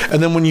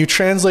 And then when you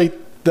translate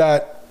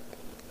that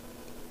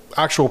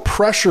actual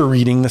pressure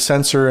reading, the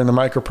sensor and the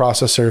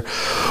microprocessor,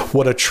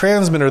 what a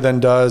transmitter then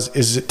does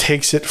is it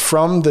takes it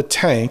from the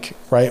tank,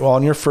 right,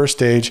 on your first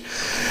stage,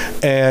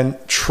 and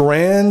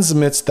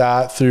transmits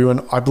that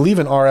through I believe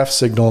an RF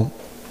signal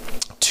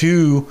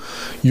to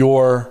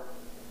your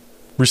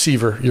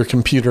receiver, your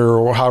computer,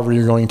 or however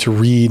you're going to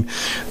read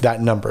that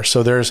number.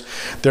 So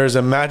there's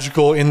a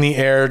magical in the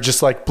air,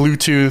 just like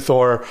Bluetooth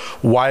or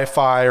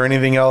Wi-Fi or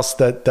anything else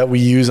that we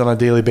use on a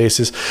daily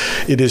basis.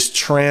 It is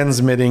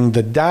transmitting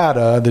the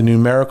data, the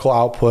numerical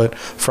output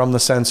from the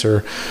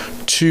sensor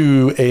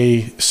to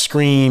a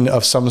screen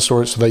of some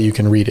sort so that you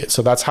can read it.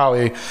 So that's how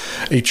a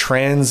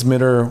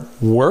transmitter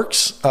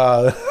works.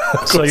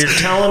 So you're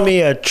telling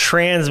me a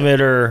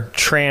transmitter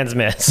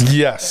transmits?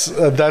 Yes,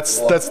 that's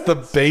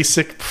the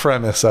basic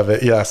premise of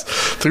it. Yes,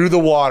 through the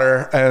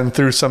water and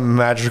through some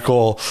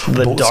magical,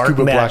 the dark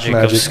magic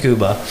of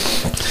scuba.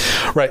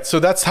 Right. So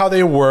that's how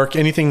they work.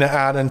 Anything to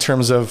add in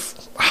terms of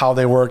how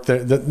they work?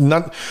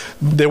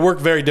 They work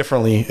very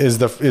differently. Is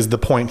the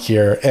point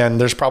here?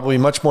 And there's probably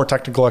much more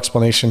technical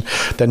explanation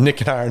that Nick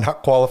and I are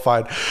not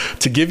qualified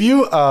to give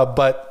you.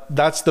 But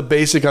that's the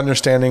basic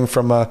understanding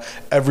from a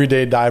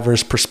everyday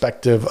diver's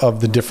perspective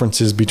of the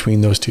differences between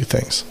those two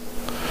things.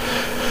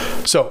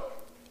 So,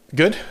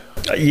 good.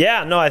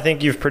 Yeah, no, I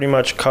think you've pretty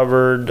much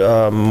covered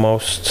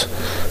most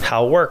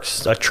how it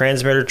works. A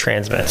transmitter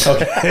transmits.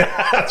 Okay,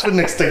 that's what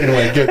Nick's taking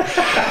away. Good.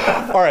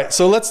 All right,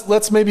 so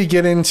let's maybe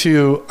get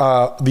into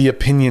the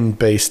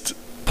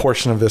opinion-based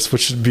portion of this,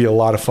 which should be a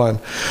lot of fun,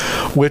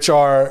 which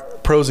are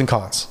pros and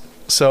cons.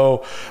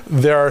 So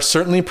there are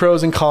certainly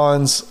pros and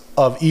cons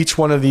of each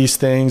one of these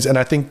things, and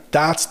I think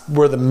that's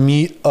where the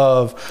meat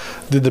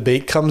of the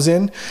debate comes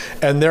in.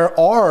 And there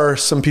are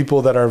some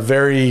people that are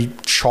very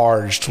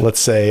charged,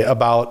 let's say,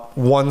 about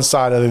one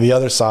side or the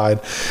other side,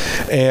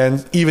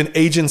 and even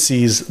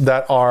agencies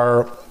that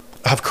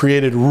have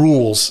created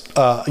rules,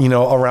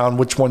 around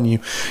which one you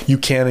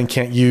can and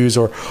can't use,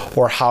 or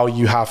how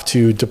you have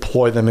to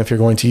deploy them if you're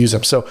going to use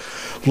them. So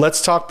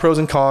let's talk pros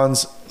and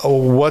cons.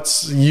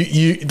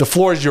 The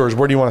floor is yours.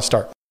 Where do you want to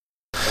start?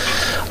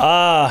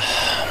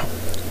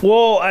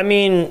 Well, I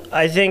mean,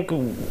 I think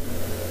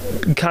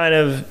kind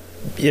of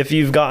if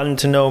you've gotten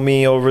to know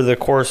me over the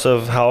course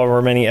of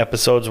however many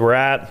episodes we're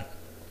at,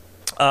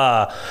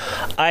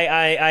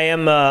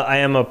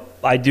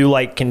 I do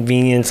like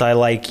convenience. I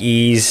like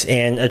ease,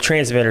 and a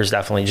transmitter is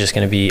definitely just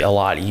going to be a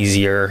lot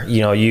easier.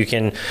 You know, you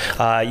can,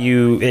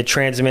 it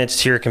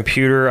transmits to your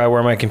computer. I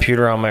wear my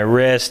computer on my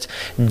wrist.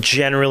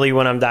 Generally,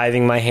 when I'm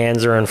diving, my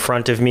hands are in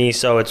front of me,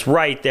 so it's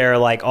right there.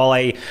 Like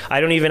I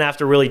don't even have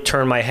to really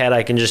turn my head.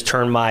 I can just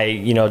turn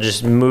my,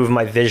 just move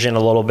my vision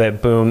a little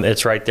bit. Boom,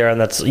 it's right there, and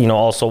that's,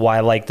 also why I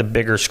like the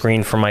bigger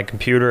screen for my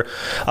computer.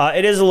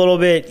 It is a little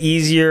bit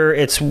easier.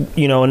 It's,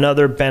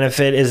 another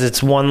benefit is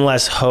it's one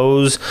less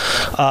hose.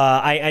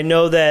 I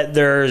know that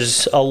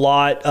there's a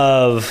lot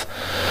of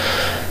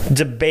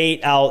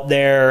debate out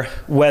there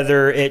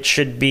whether it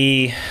should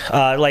be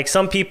like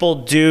some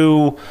people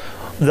do.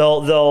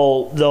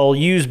 They'll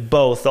use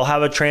both. They'll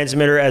have a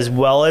transmitter as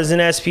well as an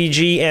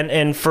SPG,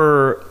 and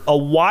for a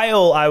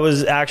while I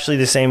was actually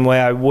the same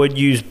way. I would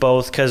use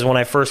both because when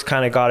I first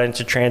kind of got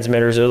into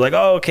transmitters, it was like,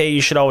 oh, okay,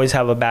 you should always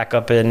have a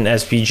backup in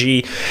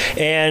SPG,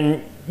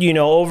 and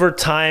over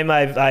time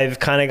I've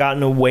kind of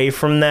gotten away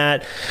from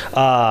that.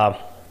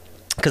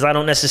 Because I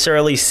don't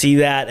necessarily see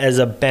that as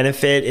a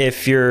benefit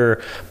if you're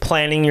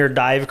planning your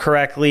dive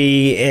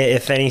correctly.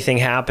 If anything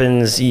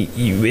happens,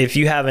 if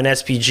you have an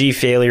SPG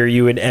failure,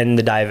 you would end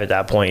the dive at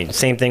that point.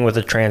 Same thing with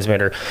a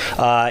transmitter.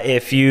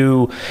 If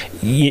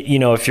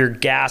if you're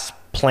gas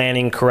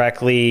planning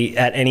correctly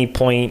at any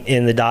point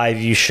in the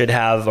dive, you should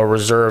have a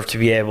reserve to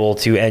be able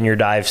to end your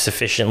dive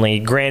sufficiently.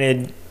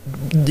 Granted,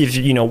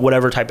 if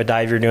whatever type of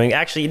dive you're doing,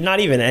 actually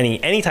not even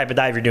any type of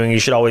dive you're doing, you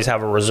should always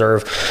have a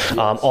reserve.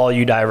 All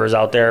you divers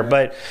out there,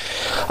 but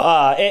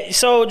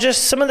so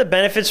just some of the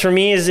benefits for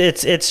me is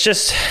it's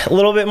just a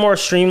little bit more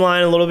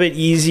streamlined, a little bit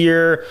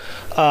easier.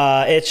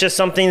 It's just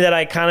something that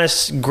I kind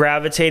of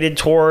gravitated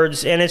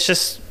towards, and it's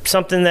just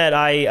something that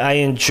I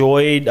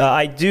enjoyed.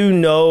 I do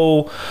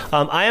know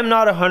I am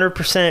not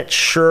 100%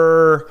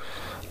 sure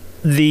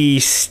the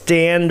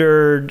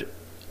standard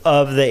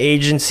of the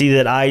agency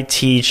that I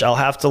teach. I'll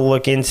have to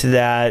look into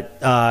that.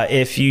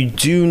 If you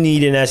do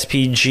need an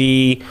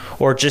SPG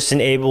or just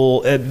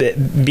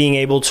being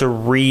able to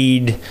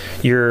read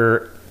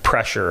your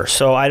pressure.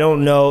 So I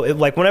don't know,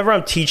 like whenever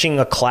I'm teaching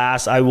a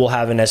class, I will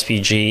have an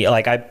SPG.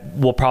 Like I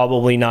will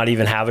probably not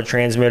even have a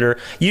transmitter.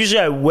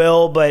 Usually I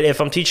will, but if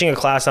I'm teaching a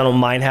class, I don't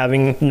mind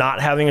not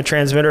having a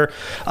transmitter.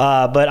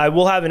 But I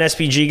will have an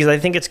SPG because I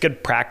think it's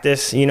good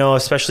practice,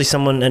 especially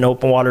an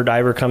open water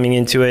diver coming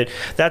into it.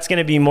 That's going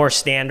to be more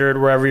standard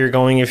wherever you're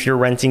going. If you're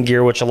renting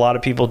gear, which a lot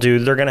of people do,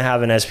 they're going to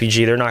have an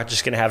SPG. They're not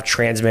just going to have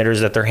transmitters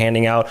that they're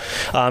handing out,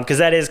 because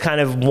that is kind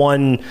of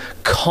one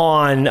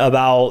con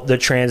about the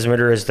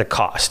transmitter is the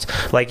cost.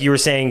 Like you were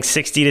saying,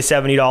 $60 to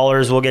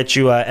 $70 will get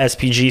you a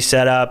SPG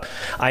setup.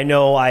 I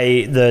know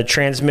the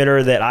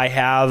transmitter that I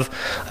have,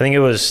 I think it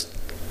was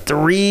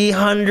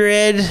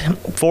 300,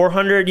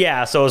 400.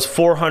 Yeah, so it was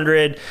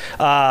 400.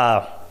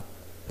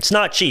 It's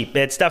not cheap.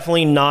 It's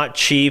definitely not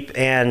cheap.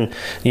 And,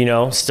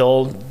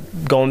 still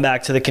going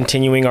back to the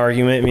continuing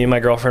argument me and my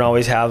girlfriend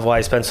always have why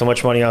I spend so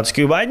much money on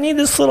scuba. I need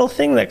this little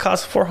thing that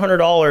costs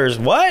 $400.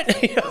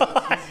 What?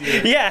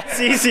 Yeah, it's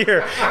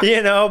easier,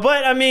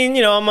 but I mean,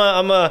 I'm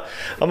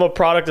a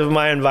product of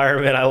my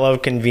environment. I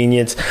love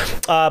convenience.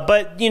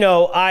 But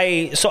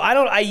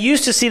I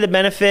used to see the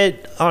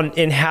benefit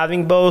in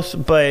having both,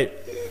 but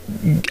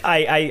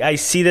I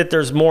see that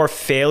there's more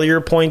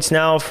failure points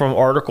now from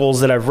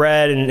articles that I've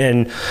read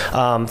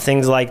and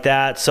things like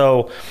that.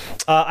 So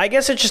I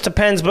guess it just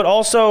depends, but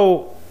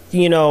also,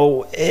 I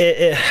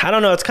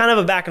don't know. It's kind of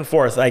a back and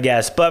forth, I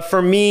guess. But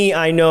for me,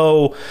 I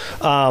know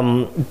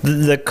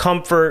the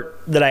comfort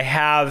that I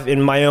have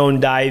in my own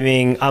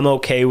diving, I'm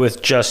okay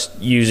with just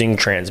using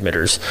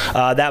transmitters.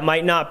 That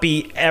might not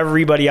be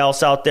everybody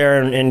else out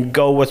there, and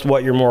go with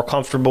what you're more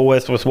comfortable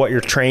with what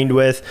you're trained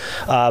with.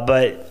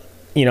 But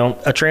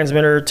a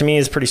transmitter to me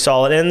is pretty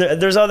solid.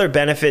 And there's other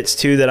benefits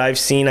too that I've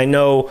seen. I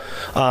know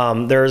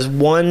there's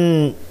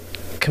one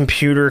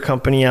computer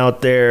company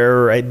out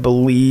there, I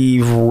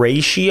believe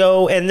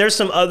Ratio, and there's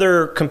some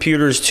other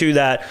computers too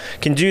that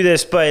can do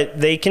this, but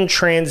they can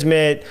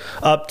transmit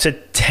up to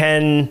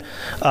 10,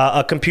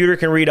 a computer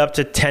can read up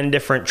to 10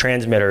 different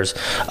transmitters,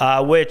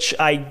 which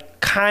I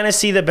kind of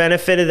see the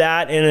benefit of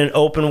that in an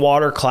open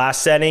water class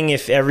setting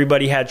if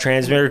everybody had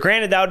transmitter.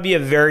 Granted, that would be a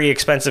very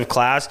expensive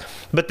class,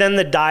 but then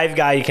the dive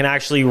guy can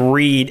actually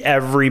read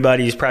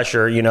everybody's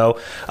pressure,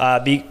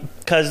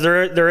 because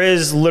there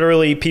is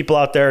literally people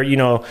out there, you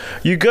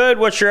good?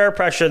 What's your air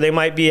pressure? They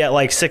might be at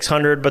like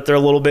 600, but they're a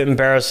little bit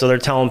embarrassed, so they're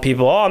telling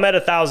people, oh, I'm at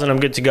 1,000, I'm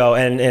good to go.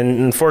 And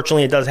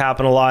unfortunately, it does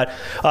happen a lot.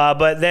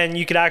 But then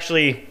you could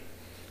actually...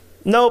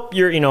 Nope,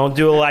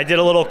 I did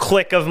a little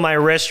click of my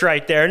wrist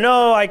right there.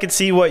 No, I could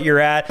see what you're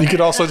at. You could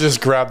also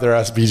just grab their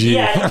SPG.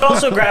 Yeah, you could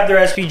also grab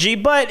their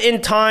SPG, but in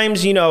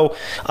times, it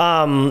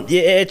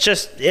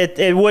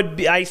would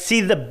be, I see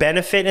the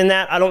benefit in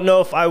that. I don't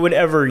know if I would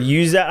ever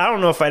use that. I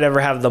don't know if I'd ever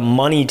have the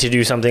money to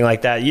do something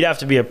like that. You'd have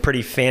to be a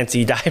pretty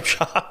fancy dive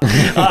shop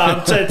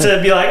to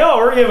be like, oh,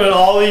 we're giving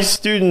all these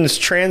students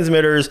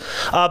transmitters.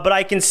 But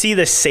I can see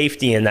the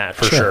safety in that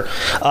for sure.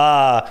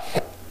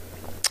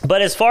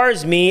 But as far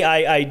as me,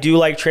 I do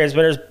like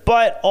transmitters,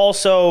 but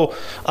also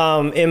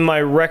in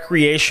my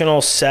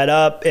recreational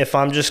setup, if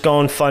I'm just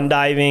going fun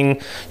diving,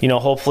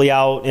 hopefully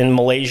out in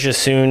Malaysia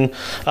soon,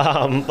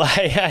 if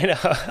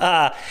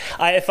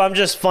I'm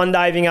just fun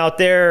diving out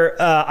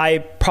there, I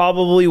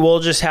probably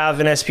will just have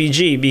an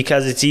SPG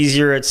because it's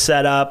easier, it's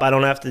set up, I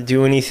don't have to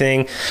do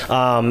anything,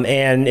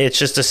 and it's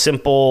just a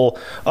simple,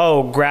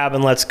 grab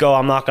and let's go.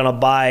 I'm not going to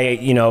buy,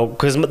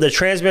 because the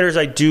transmitters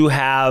I do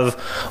have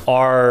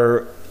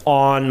are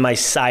on my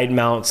side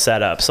mount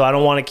setup, so I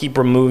don't want to keep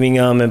removing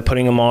them and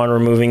putting them on,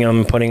 removing them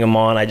and putting them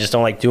on. I just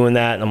don't like doing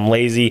that, and I'm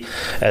lazy,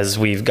 as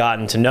we've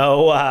gotten to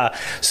know.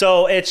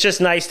 So it's just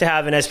nice to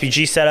have an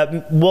SPG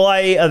setup. Will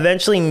I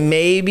eventually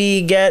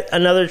maybe get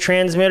another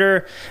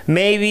transmitter?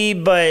 Maybe,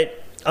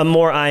 but I'm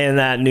more eyeing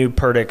that new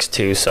Perdix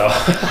too. So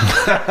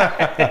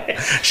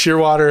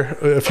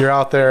Shearwater, if you're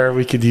out there,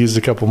 we could use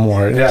a couple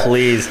more. Yeah.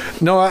 Please.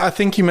 No, I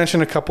think you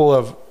mentioned a couple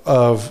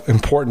of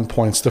important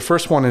points. The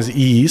first one is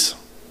ease.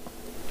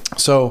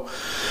 So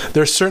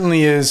there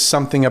certainly is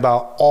something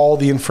about all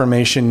the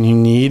information you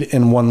need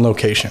in one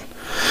location.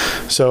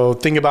 So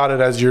think about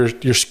it as your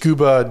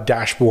scuba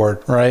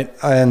dashboard, right?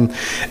 And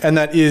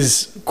that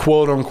is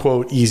quote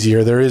unquote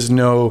easier. There is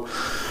no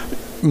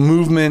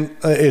movement.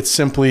 It's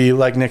simply,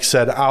 like Nick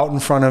said, out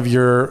in front of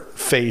your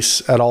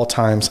face at all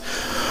times.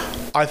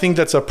 I think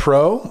that's a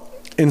pro.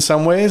 In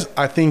some ways,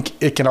 I think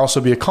it can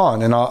also be a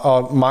con. And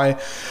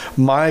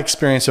my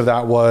experience of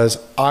that was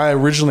I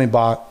originally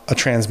bought a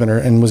transmitter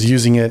and was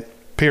using it,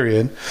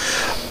 period.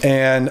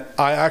 And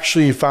I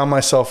actually found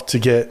myself to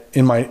get,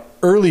 in my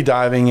early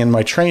diving and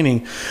my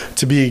training,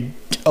 to be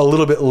a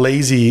little bit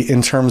lazy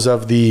in terms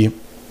of the,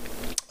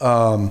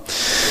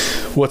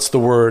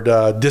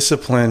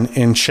 discipline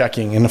in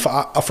checking. And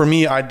for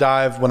me, when I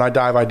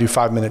dive, I do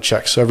 5-minute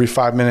checks. So every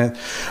 5 minutes,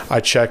 I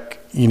check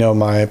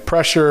my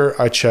pressure,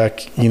 I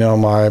check,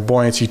 my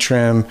buoyancy,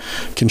 trim,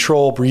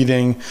 control,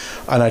 breathing,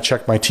 and I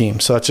check my team.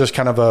 So that's just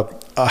kind of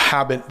a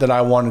habit that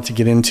I wanted to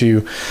get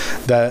into,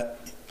 that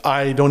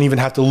I don't even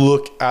have to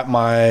look at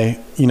my,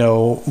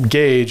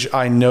 gauge.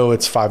 I know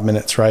it's 5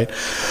 minutes, right?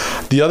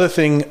 The other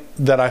thing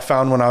that I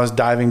found when I was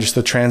diving just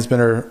the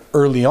transmitter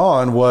early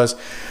on was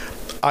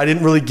I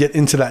didn't really get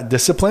into that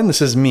discipline. This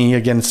is me.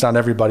 Again, it's not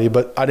everybody,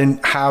 but I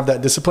didn't have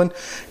that discipline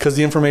because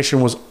the information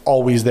was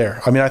always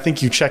there. I mean, I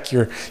think you check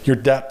your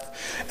depth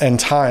and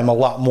time a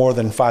lot more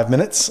than 5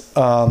 minutes.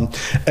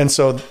 And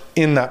so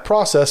in that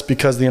process,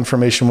 because the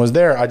information was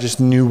there, I just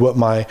knew what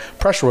my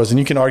pressure was. And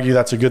you can argue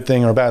that's a good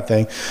thing or a bad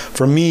thing.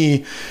 For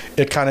me,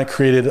 it kind of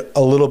created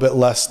a little bit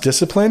less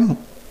discipline.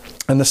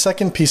 And the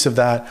second piece of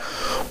that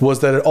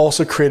was that it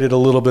also created a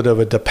little bit of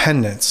a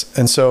dependence.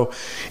 And so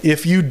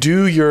if you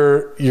do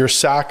your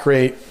sac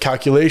rate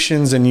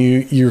calculations and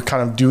you're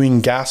kind of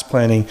doing gas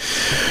planning,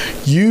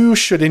 you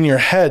should in your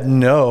head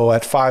know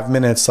at 5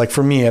 minutes, like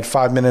for me at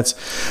 5 minutes,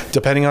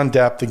 depending on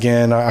depth,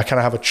 again, I kind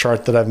of have a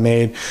chart that I've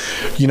made,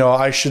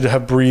 I should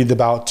have breathed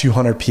about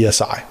 200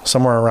 PSI,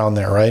 somewhere around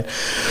there, right?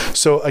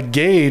 So a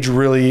gauge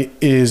really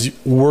is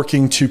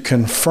working to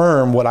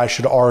confirm what I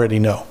should already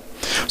know.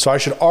 So I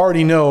should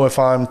already know if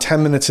I'm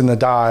 10 minutes in the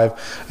dive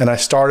and I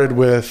started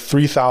with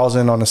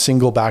 3,000 on a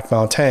single back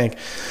mount tank,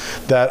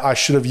 that I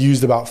should have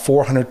used about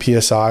 400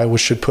 PSI,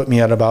 which should put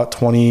me at about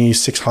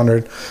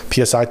 2,600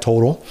 PSI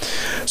total.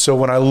 So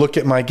when I look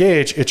at my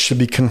gauge, it should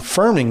be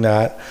confirming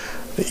that,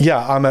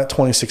 yeah, I'm at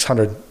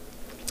 2,600.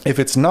 If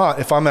it's not,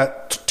 if I'm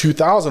at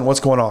 2,000, what's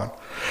going on?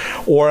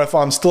 Or if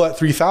I'm still at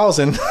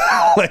 3,000,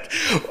 like,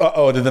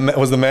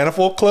 was the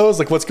manifold closed?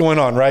 Like, what's going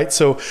on, right?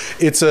 So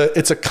it's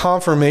a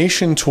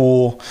confirmation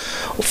tool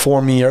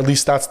for me, or at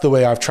least that's the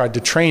way I've tried to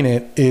train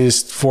it,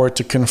 is for it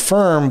to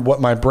confirm what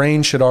my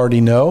brain should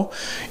already know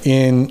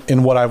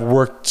in what I've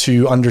worked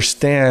to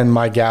understand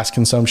my gas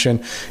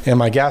consumption and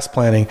my gas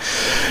planning.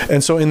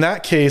 And so in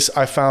that case,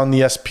 I found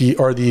the SP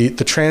or the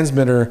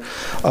transmitter,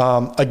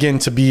 again,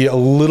 to be a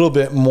little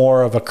bit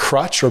more of a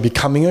crutch or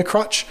becoming a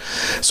crutch.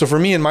 So for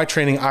me in my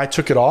training, I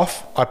took it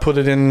off. I put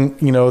it in,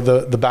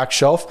 the back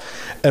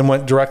shelf and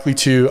went directly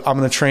to, I'm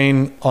going to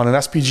train on an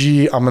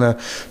SPG. I'm going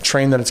to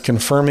train that it's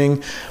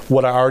confirming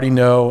what I already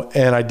know.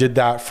 And I did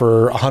that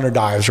for 100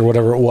 dives or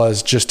whatever it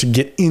was, just to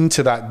get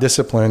into that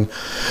discipline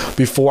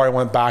before I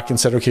went back and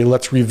said, okay,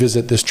 let's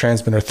revisit this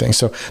transmitter thing.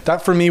 So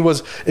that for me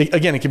was,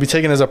 again, it could be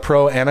taken as a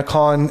pro and a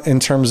con in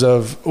terms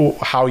of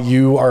how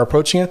you are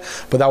approaching it.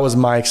 But that was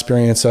my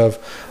experience of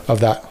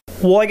that.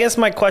 Well, I guess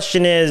my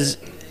question is,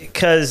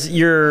 because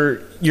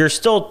you're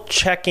still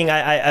checking.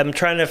 I'm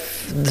trying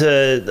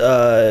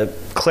to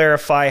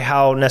clarify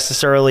how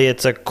necessarily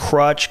it's a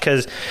crutch,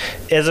 because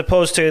as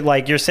opposed to,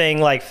 like, you're saying,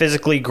 like,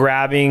 physically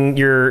grabbing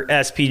your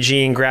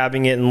SPG and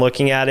grabbing it and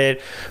looking at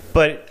it.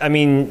 But I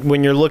mean,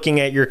 when you're looking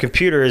at your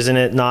computer, isn't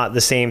it not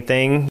the same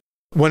thing?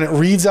 When it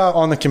reads out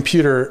on the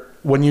computer,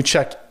 when you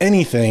check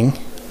anything,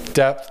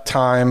 depth,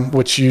 time,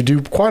 which you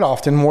do quite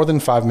often, more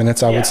than 5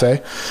 minutes, I would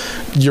say,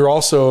 you're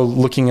also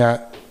looking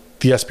at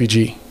the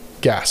SPG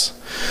gas.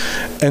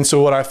 And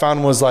so what I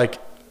found was, like,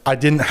 I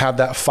didn't have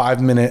that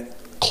 5 minute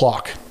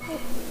clock,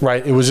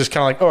 right? It was just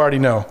kind of like, I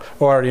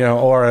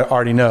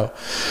already know.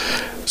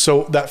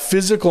 So that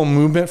physical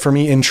movement for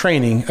me in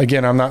training,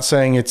 again, I'm not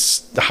saying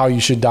it's how you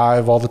should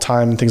dive all the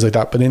time and things like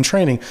that, but in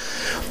training,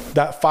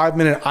 that 5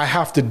 minute, I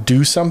have to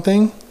do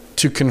something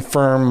to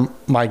confirm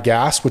my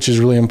gas, which is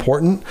really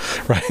important,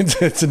 right?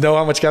 To know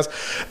how much gas.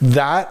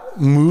 That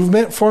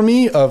movement for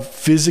me of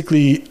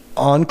physically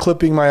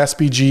unclipping my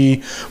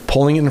SPG,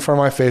 pulling it in front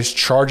of my face,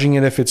 charging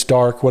it if it's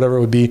dark, whatever it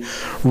would be,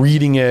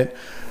 reading it,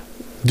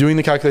 doing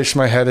the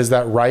calculation in my head, is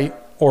that right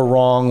or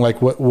wrong? Like,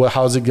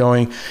 how's it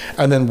going?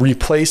 And then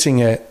replacing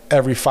it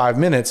every 5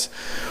 minutes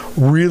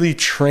really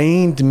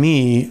trained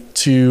me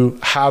to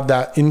have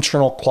that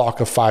internal clock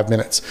of 5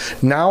 minutes.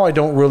 Now I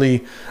don't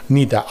really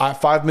need that.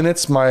 5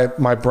 minutes,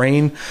 my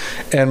brain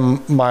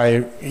and my,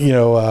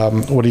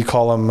 what do you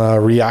call them?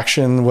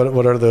 Reaction.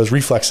 What are those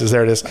reflexes?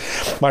 There it is.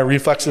 My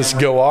reflexes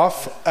go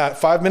off at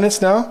 5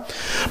 minutes now.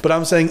 But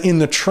I'm saying in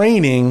the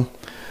training,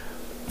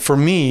 for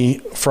me,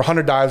 for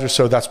 100 dives or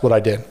so, that's what I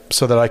did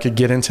so that I could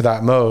get into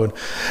that mode.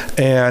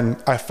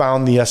 And I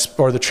found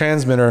the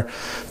transmitter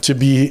to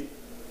be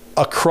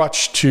a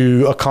crutch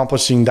to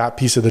accomplishing that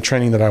piece of the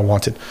training that I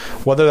wanted.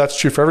 Whether that's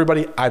true for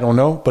everybody, I don't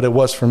know, but it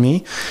was for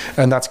me.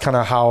 And that's kind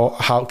of how,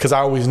 because I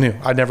always knew.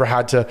 I never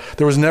had to,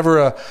 there was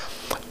never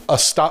a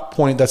stop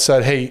point that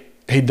said,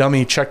 hey,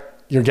 dummy, check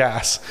your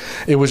gas.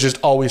 It was just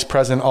always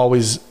present,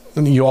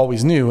 you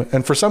always knew.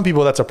 And for some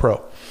people, that's a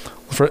pro.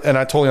 And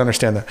I totally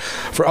understand that.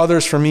 For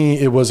others, for me,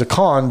 it was a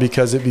con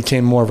because it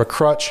became more of a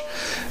crutch.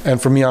 And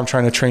for me, I'm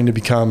trying to train to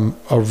become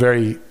a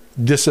very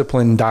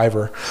disciplined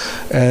diver.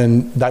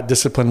 And that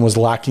discipline was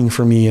lacking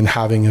for me in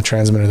having a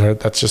transmitter there.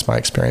 That's just my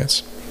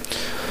experience.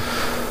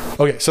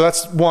 Okay, so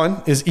that's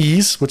one, is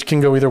ease, which can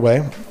go either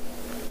way.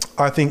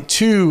 I think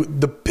two,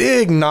 the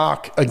big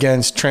knock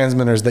against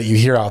transmitters that you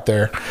hear out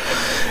there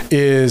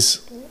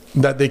is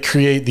that they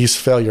create these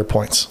failure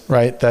points,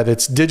 right? That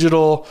it's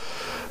digital,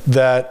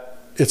 that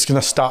it's going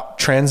to stop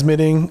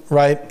transmitting,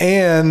 right?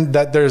 And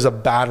that there's a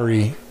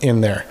battery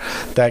in there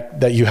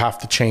that you have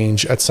to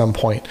change at some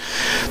point.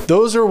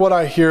 Those are what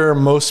I hear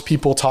most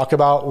people talk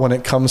about when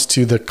it comes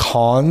to the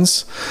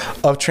cons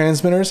of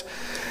transmitters.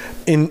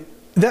 And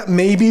that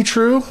may be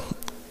true,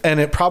 and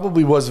it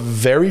probably was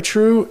very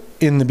true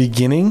in the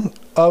beginning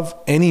of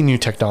any new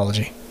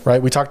technology. Right,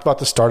 we talked about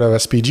the start of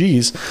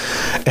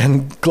SPGs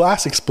and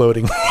glass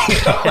exploding.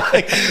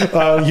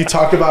 You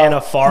talk about in a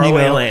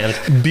faraway land,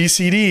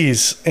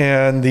 BCDs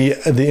and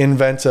the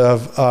invent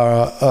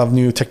of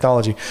new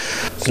technology.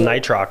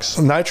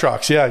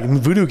 Nitrox, yeah,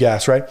 voodoo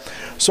gas, right?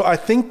 So I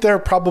think they're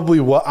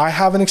probably what I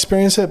haven't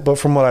experienced it, but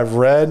from what I've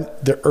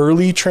read, the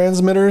early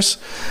transmitters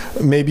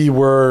maybe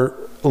were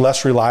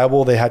less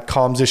reliable. They had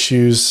comms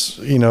issues.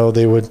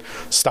 They would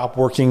stop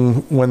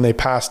working when they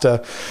passed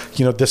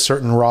this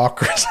certain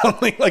rock or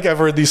something. Like I've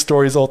heard these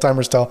stories old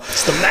timers tell.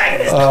 It's the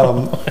magnet.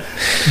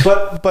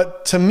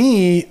 But to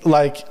me,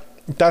 like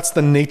that's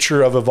the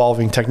nature of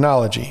evolving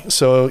technology.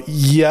 So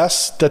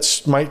yes,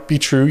 that might be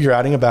true. You're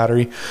adding a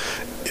battery.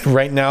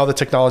 Right now, the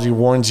technology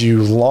warns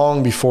you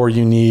long before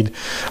you need,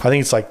 I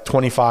think it's like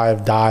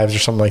 25 dives or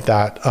something like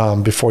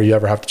that before you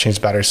ever have to change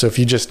the battery. So if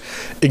you just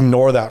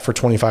ignore that for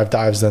 25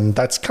 dives, then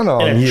that's kind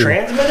of on you.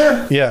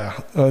 Transmitter? Yeah.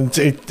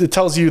 It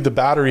tells you the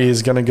battery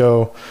is going to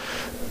go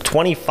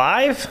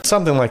 25?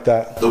 Something like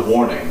that. The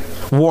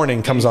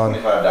warning comes on.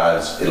 25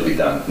 dives, it'll be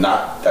done.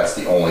 That's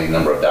the only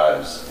number of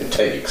dives it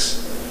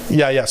takes.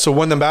 Yeah. So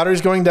when the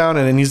battery's going down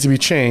and it needs to be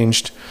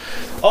changed.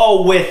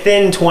 Oh,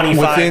 within 25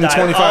 dives.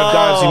 25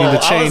 dives, you need to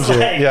change it.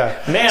 Like,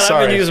 yeah. Man,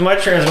 I've been using my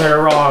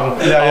transmitter wrong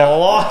a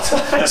lot.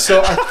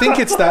 So I think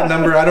it's that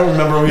number. I don't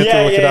remember. We have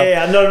to look it up.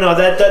 Yeah. No.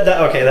 That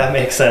okay. That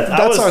makes sense.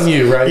 That's on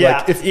you, right? Yeah.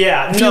 Like if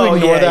you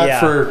ignore that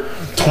for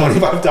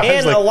 25 dives.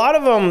 And a lot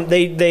of them,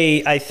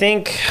 I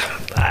think,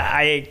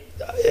 I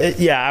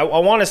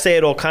want to say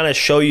it'll kind of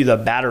show you the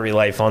battery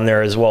life on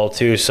there as well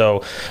too.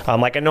 So,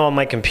 like I know on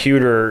my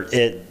computer,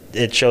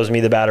 it shows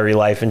me the battery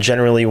life, and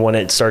generally when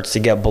it starts to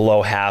get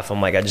below half,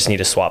 I'm like, I just need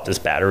to swap this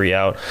battery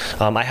out.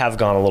 I have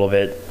gone a little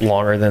bit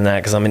longer than that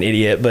because I'm an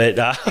idiot, but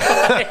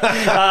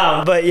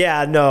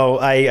yeah, no,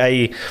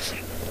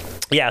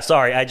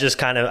 sorry. I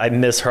just I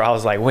miss her. I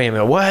was like, wait a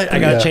minute, what? I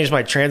got to change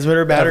my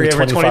transmitter battery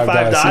every 25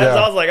 dives. Yeah.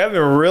 I was like, I've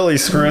been really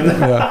screwing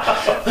that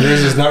up.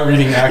 Yours is not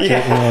reading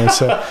accurate anymore.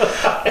 So,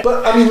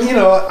 but I mean,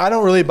 I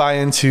don't really buy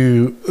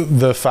into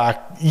the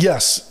fact,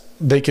 yes,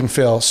 they can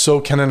fail. So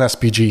can an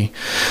SPG.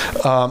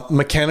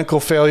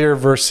 Mechanical failure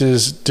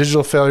versus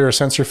digital failure or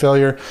sensor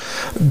failure.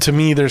 To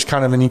me, there's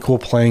kind of an equal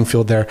playing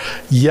field there.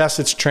 Yes,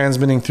 it's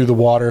transmitting through the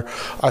water.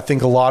 I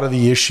think a lot of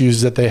the issues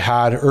that they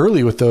had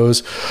early with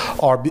those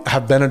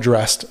have been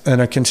addressed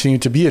and are continue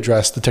to be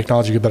addressed. The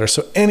technology get better.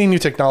 So any new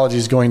technology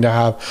is going to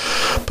have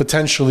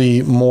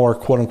potentially more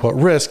quote unquote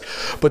risk.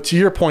 But to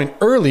your point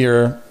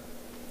earlier,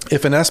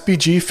 if an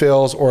SPG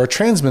fails or a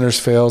transmitter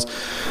fails,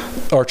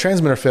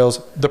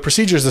 the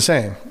procedure is the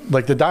same.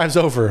 Like the dive's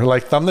over,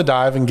 like thumb the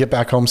dive and get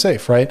back home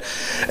safe, right?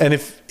 And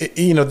if,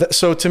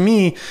 so to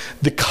me,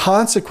 the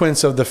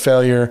consequence of the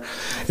failure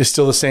is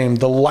still the same.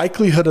 The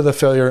likelihood of the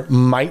failure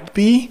might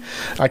be,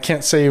 I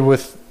can't say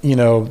with,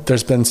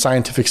 there's been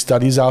scientific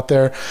studies out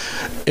there,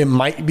 it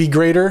might be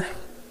greater.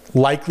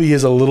 Likely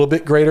is a little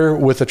bit greater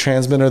with a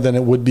transmitter than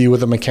it would be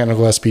with a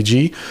mechanical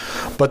SPG,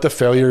 but the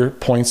failure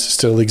points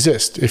still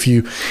exist. If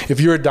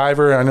you're a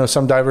diver, I know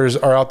some divers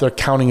are out there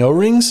counting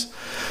O-rings.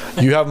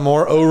 You have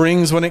more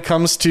O-rings when it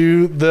comes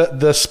to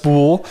the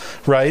spool,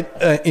 right,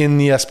 in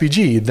the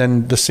SPG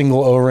than the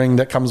single O-ring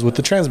that comes with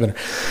the transmitter.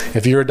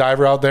 If you're a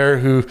diver out there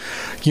who,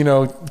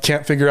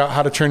 can't figure out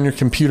how to turn your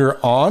computer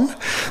on,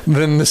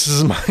 then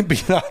this might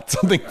be not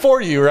something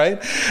for you, right?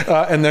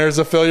 And there's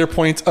a failure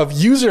point of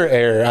user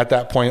error at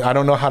that point. I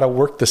don't know how to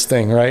work this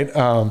thing, right?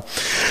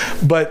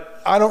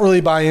 But I don't really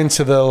buy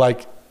into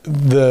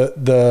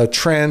the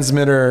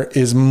transmitter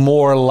is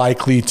more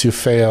likely to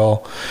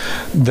fail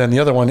than the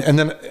other one. And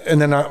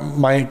then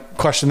my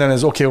question then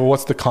is, okay, well,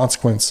 what's the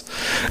consequence?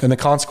 And the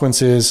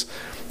consequence is,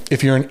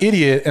 if you're an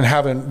idiot and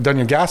haven't done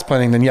your gas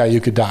planning, then yeah,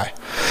 you could die.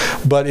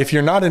 But if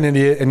you're not an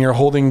idiot and you're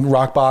holding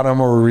rock bottom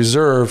or a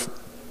reserve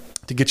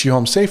to get you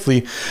home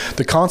safely,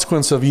 the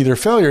consequence of either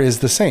failure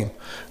is the same.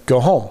 Go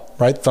home,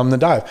 right? Thumb the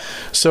dive.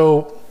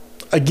 So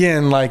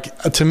again,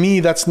 to me,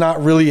 that's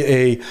not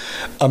really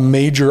a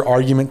major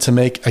argument to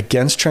make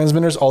against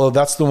transmitters, although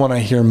that's the one I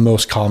hear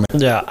most common.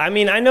 Yeah, I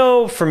mean, I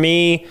know for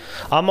me,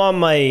 I'm on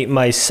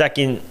my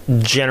second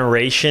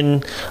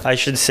generation, I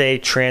should say,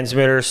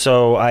 transmitter.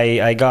 So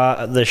I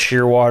got the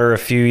Shearwater a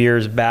few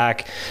years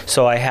back.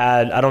 So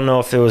I don't know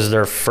if it was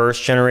their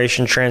first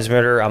generation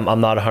transmitter.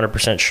 I'm not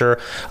 100% sure.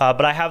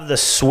 But I have the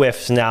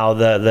Swift now,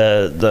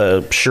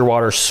 the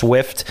Shearwater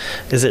Swift.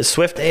 Is it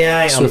Swift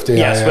AI? Swift AI.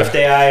 Yeah, Swift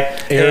AI.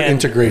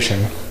 Air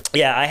integration.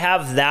 Yeah, I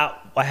have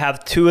that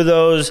have 2 of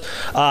those.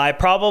 I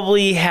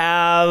probably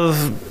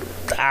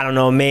have, I don't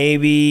know,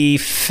 maybe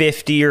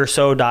 50 or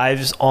so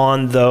dives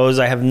on those.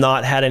 I have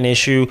not had an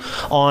issue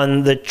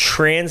on the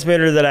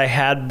transmitter that I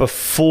had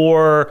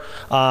before.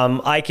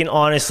 I can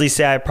honestly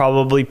say I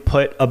probably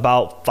put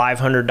about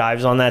 500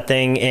 dives on that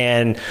thing,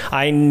 and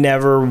I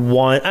never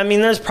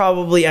there's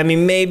probably,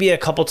 maybe a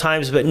couple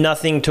times, but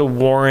nothing to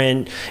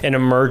warrant an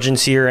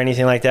emergency or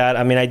anything like that.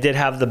 I did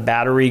have the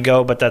battery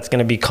go, but that's going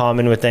to be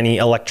common with any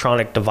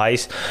electronic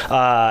device.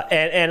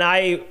 And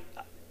I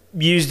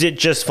used it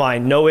just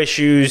fine, no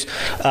issues.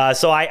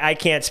 So I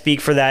can't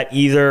speak for that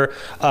either.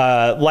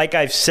 Like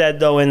I've said,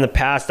 though, in the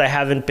past, I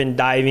haven't been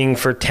diving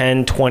for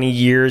 10, 20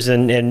 years.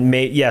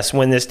 Yes,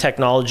 when this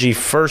technology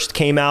first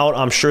came out,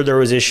 I'm sure there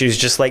was issues,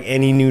 just like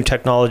any new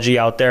technology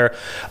out there.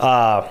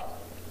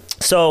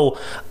 So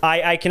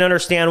I can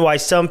understand why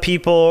some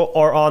people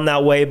are on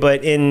that way,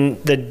 but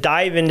in the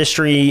dive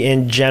industry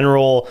in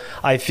general,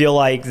 I feel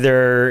like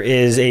there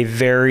is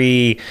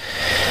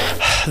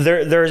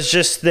there's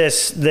just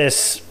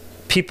this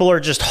people are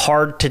just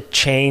hard to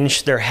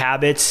change their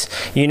habits,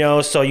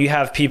 so you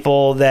have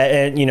people that,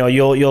 and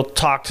you'll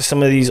talk to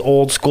some of these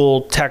old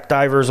school tech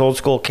divers, old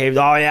school caves.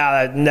 Oh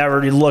yeah,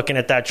 never looking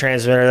at that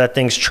transmitter, that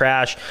thing's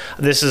trash.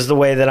 This is the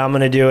way that I'm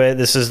going to do it.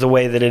 This is the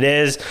way that it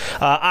is.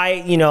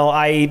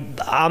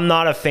 I'm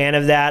not a fan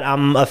of that.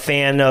 I'm a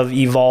fan of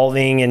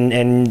evolving,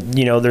 and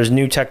there's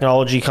new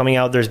technology coming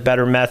out. There's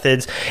better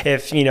methods.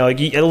 If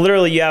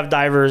literally you have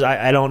divers,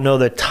 I don't know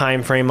the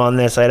time frame on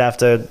this. I'd have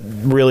to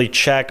really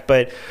check,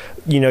 but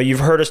you've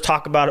heard us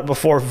talk about it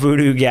before,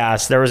 voodoo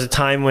gas. There was a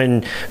time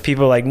when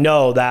people were like,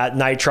 no, that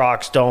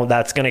nitrox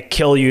that's going to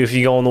kill you if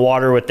you go in the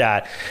water with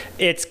that.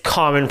 It's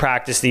common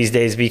practice these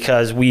days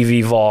because we've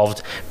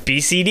evolved.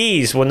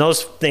 BCDs, when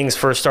those things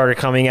first started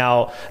coming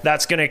out,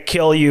 that's going to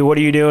kill you. What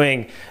are you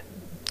doing?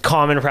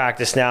 Common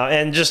practice now.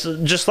 And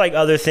just like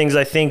other things,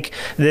 I think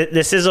that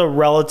this is a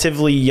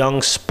relatively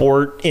young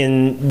sport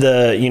in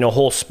the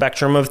whole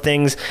spectrum of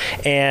things,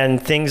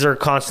 and things are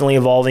constantly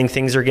evolving,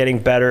 things are getting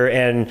better,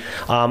 and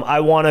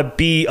I want to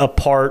be a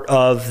part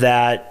of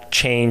that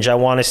change. I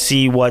want to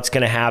see what's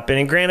going to happen.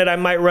 And granted, I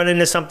might run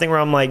into something where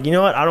I'm like, you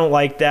know what, I don't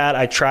like that.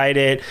 I tried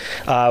it.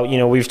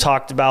 We've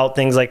talked about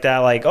things like that,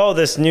 like, oh,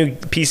 this new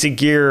piece of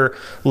gear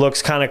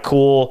looks kind of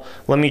cool.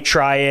 Let me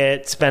try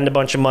it, spend a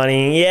bunch of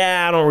money.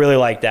 Yeah, I don't really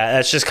like that.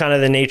 That's just kind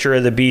of the nature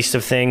of the beast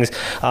of things.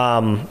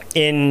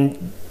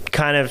 In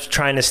kind of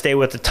trying to stay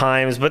with the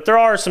times, but there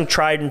are some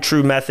tried and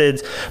true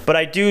methods. But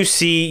I do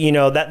see,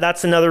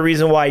 that's another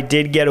reason why I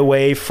did get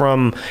away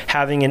from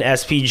having an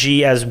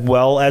SPG as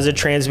well as a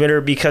transmitter,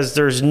 because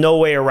there's no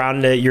way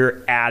around it.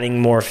 You're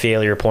adding more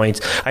failure points.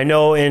 I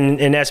know in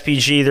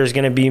SPG there's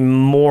going to be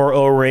more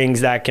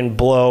O-rings that can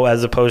blow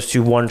as opposed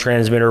to one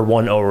transmitter,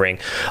 one O-ring.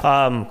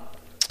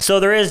 So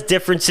there is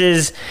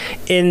differences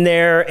in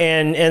there,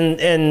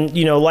 and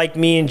like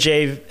me and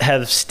Jay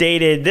have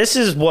stated, this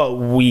is what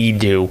we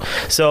do.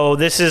 So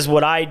this is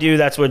what I do.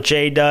 That's what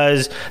Jay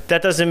does.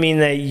 That doesn't mean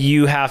that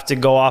you have to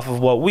go off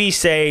of what we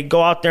say.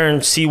 Go out there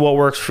and see what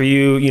works for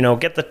you.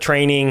 Get the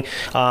training,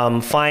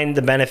 find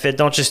the benefit.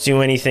 Don't just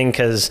do anything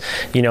because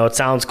it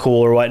sounds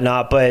cool or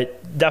whatnot. But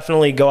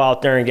definitely go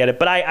out there and get it.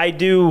 But I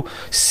do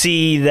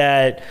see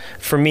that,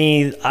 for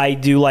me, I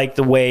do like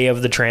the way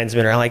of the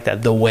transmitter. I like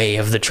that, the way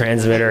of the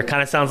transmitter. It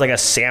kind of sounds like a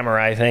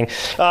samurai thing.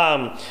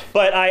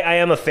 But I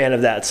am a fan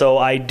of that. So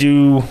I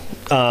do,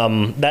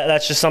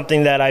 that's just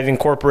something that I've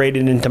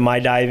incorporated into my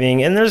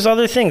diving. And there's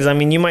other things.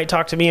 You might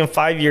talk to me in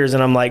 5 years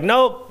and I'm like,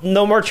 nope,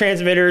 no more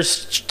transmitters,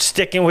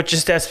 sticking with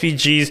just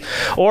SPGs.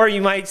 Or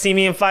you might see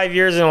me in 5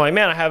 years and I'm like,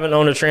 man, I haven't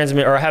owned a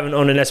transmitter, or I haven't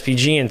owned an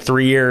SPG in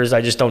 3 years.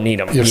 I just don't need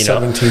them. You have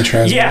 17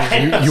 transmitters.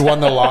 Yeah, you won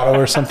the lotto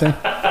or something.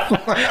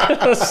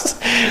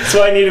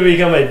 So I need to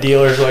become a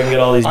dealer so I can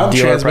get all these. I'm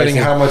dealer transmitting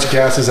pricing. how much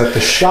gas is at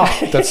the shop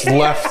that's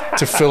left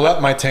to fill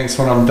up my tanks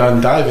when I'm done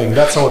diving.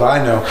 That's what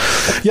I know.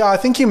 Yeah, I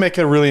think you make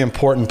a really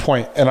important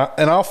point, and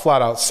I'll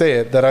flat out say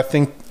it, that I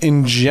think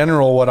in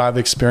general what I've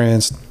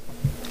experienced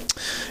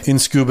in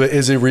scuba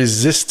is a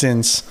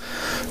resistance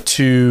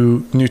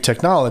to new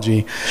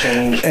technology.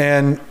 Change.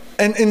 And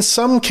in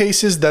some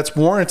cases, that's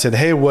warranted.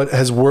 Hey, what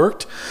has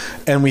worked,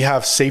 and we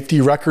have safety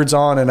records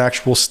on and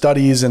actual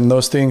studies and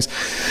those things,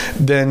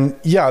 then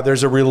yeah,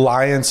 there's a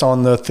reliance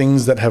on the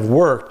things that have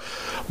worked.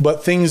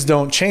 But things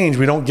don't change.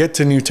 We don't get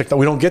to new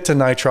technology. We don't get to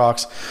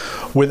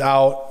nitrox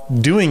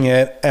without doing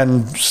it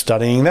and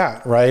studying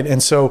that, right?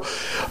 And so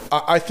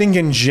I think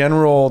in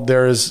general,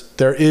 there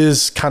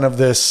is kind of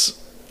this,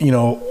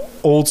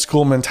 old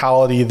school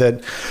mentality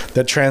that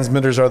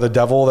transmitters are the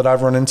devil that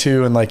I've run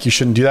into, and like, you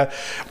shouldn't do that.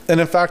 And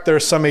in fact, there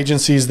are some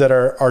agencies that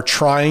are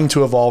trying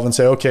to evolve and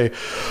say, okay,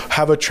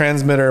 have a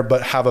transmitter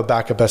but have a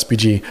backup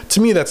SPG.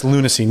 To me, that's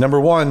lunacy. Number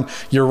one,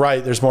 you're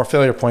right, there's more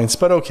failure points,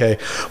 but okay,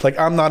 like,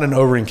 I'm not an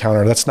O-ring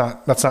counter. That's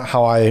not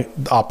how I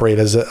operate.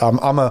 As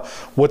I'm a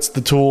what's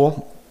the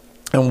tool?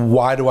 And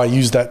why do I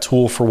use that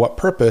tool for what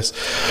purpose?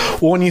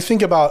 Well, when you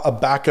think about a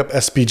backup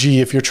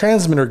SPG, if your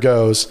transmitter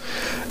goes,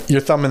 you're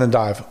thumbing the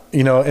dive,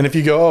 and if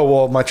you go, oh,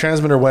 well, my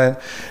transmitter went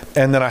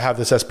and then I have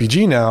this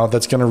SPG now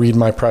that's going to read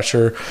my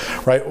pressure,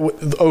 right?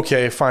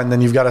 Okay, fine. Then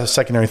you've got a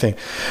secondary thing.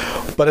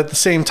 But at the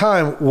same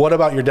time, what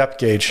about your depth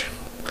gauge?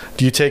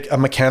 Do you take a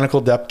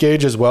mechanical depth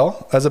gauge as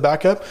well as a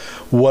backup?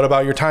 What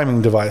about your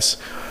timing device?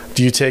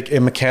 Do you take a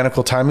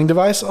mechanical timing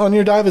device on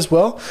your dive as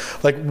well?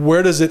 Like,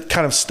 where does it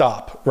kind of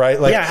stop,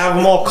 right? Like, yeah, have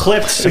them all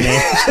clipped to me.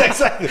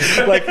 Exactly.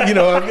 Like,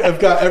 I've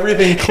got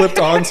everything clipped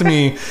onto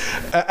me.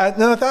 And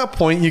then at that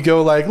point, you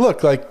go like,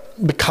 look, like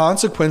the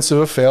consequence of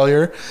a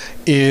failure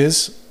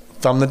is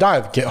thumb the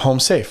dive, get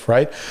home safe,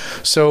 right?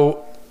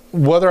 So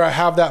whether I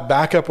have that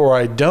backup or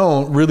I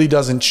don't really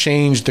doesn't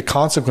change the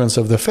consequence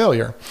of the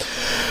failure.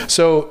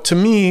 So to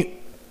me,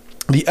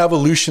 the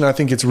evolution, I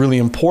think it's really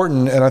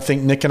important. And I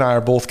think Nick and I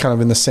are both kind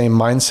of in the same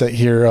mindset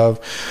here of,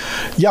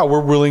 yeah,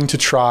 we're willing to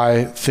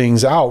try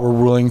things out. We're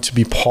willing to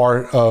be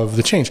part of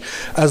the change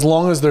as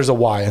long as there's a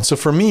why. And so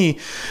for me,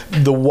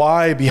 the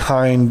why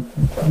behind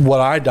what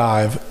I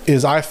dive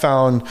is I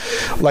found,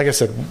 like I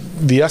said,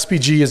 the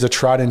SPG is a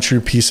tried and true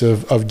piece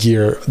of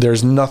gear.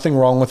 There's nothing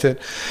wrong with it.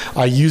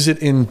 I use it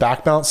in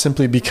back mount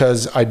simply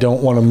because I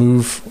don't want to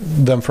move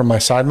them from my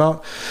side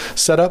mount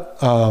setup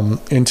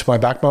into my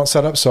back mount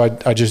setup. So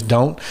I just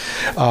don't.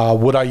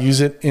 Would I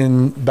use it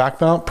in back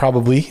mount?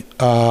 Probably.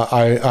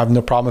 I have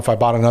no problem if I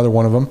bought another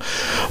one of them.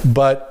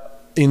 But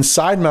in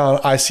side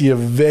mount, I see a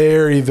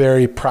very,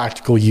 very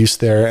practical use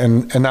there.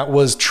 And that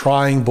was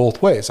trying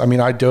both ways. I mean,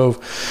 I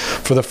dove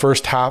for the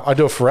first half. I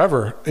dove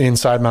forever in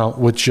side mount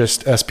with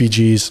just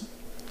SPGs.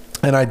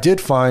 And I did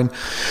find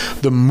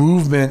the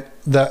movement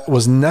that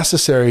was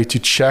necessary to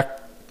check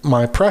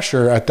my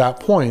pressure at that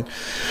point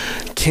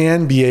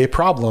can be a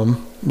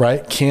problem,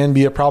 right? Can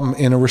be a problem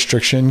in a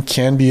restriction,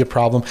 can be a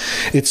problem.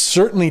 It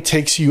certainly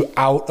takes you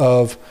out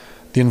of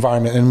the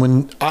environment. And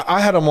when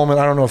I had a moment,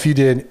 I don't know if you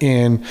did,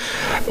 in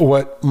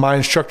what my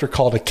instructor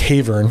called a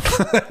cavern.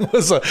 It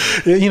was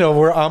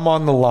where I'm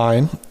on the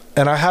line.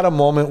 And I had a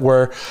moment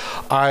where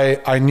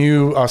I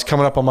knew I was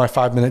coming up on my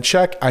 5-minute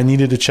check. I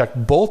needed to check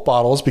both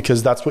bottles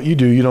because that's what you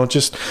do. You don't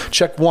just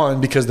check one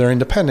because they're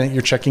independent.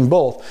 You're checking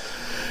both.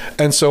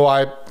 And so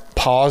I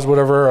paused,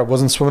 whatever. I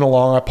wasn't swimming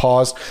along. I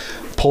paused,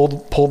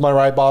 pulled my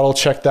right bottle,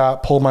 checked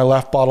that, pulled my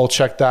left bottle,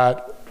 checked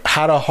that.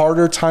 Had a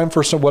harder time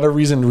for whatever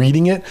reason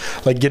reading it,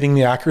 like getting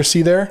the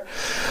accuracy there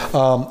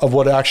of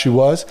what it actually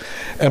was.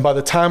 And by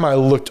the time I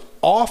looked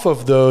off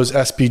of those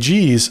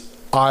SPGs,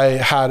 I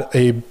had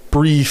a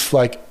brief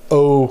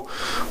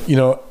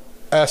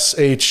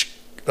SH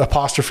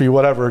apostrophe,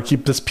 whatever,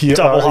 keep this P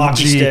double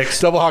hockey sticks.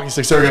 Double hockey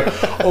sticks. There we go.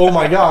 Oh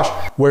my gosh,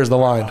 where's the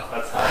line?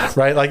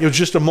 Right? Like, it was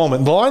just a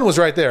moment. The line was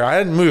right there. I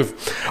hadn't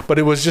moved, but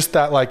it was just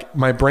that, like,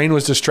 my brain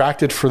was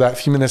distracted for that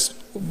few minutes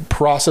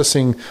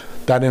processing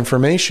that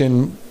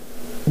information,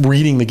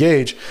 reading the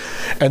gauge.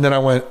 And then I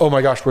went, oh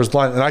my gosh, where's the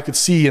line? And I could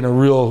see in a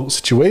real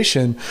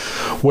situation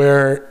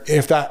where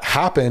if that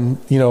happened,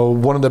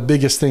 one of the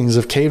biggest things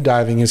of cave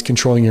diving is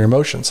controlling your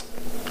emotions.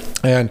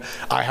 And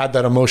I had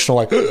that emotional,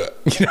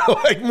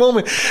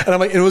 moment. And I'm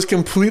like, it was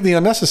completely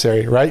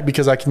unnecessary, right?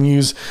 Because I can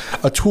use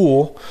a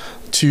tool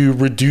to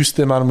reduce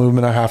the amount of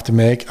movement I have to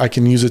make. I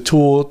can use a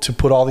tool to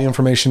put all the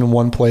information in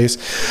one place.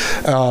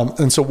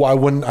 And so why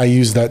wouldn't I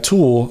use that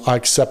tool? I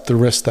accept the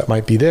risk that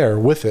might be there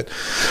with it.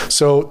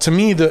 So to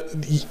me,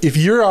 if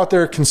you're out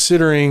there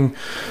considering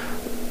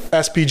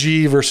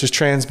SPG versus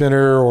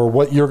transmitter or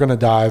what you're going to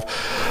dive,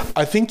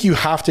 I think you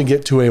have to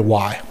get to a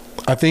why.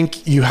 I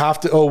think you have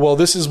to,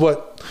 this is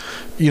what,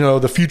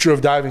 the future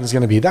of diving is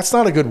going to be. That's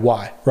not a good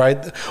why,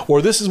 right?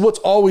 Or this is what's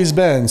always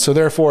been, so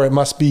therefore it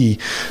must be.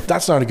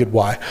 That's not a good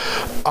why.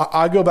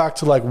 I go back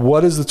to, like,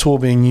 what is the tool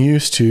being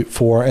used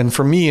for? And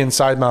for me, in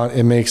side mount,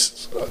 it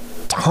makes a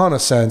ton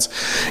of sense.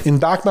 In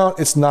back mount,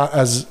 it's not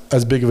as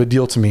big of a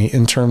deal to me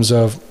in terms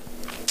of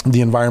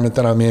the environment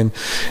that I'm in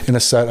a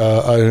set,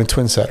 in a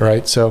twin set,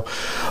 right? So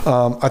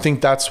I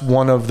think that's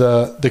one of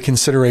the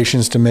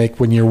considerations to make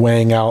when you're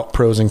weighing out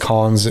pros and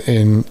cons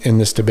in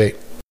this debate.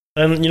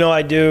 And,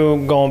 I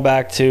do, going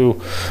back to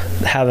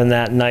having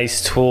that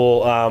nice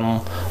tool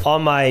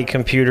on my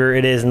computer,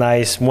 it is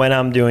nice. When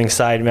I'm doing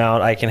side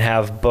mount, I can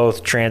have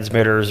both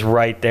transmitters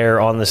right there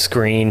on the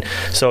screen.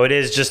 So it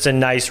is just a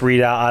nice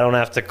readout. I don't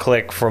have to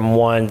click from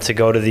one to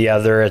go to the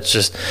other. It's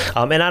just,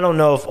 and I don't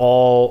know if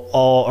all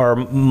or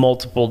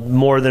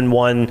more than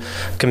one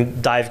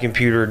dive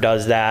computer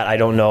does that. I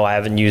don't know. I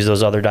haven't used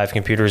those other dive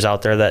computers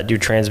out there that do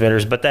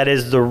transmitters, but that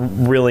is the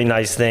really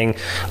nice thing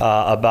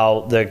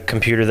about the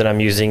computer that I'm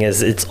using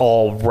is it's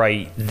all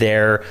right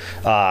there.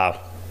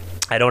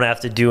 I don't have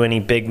to do any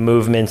big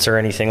movements or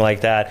anything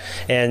like that.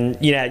 And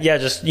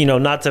just,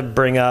 not to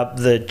bring up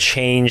the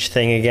change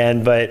thing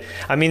again, but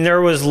I mean,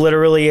 there was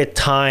literally a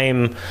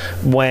time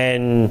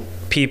when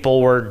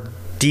people were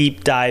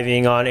deep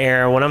diving on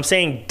air. When I'm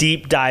saying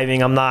deep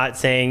diving, I'm not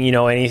saying, you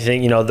know,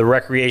 anything, you know, the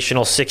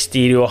recreational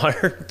 60 to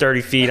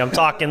 130 feet. I'm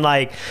talking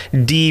like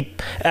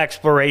deep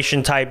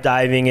exploration type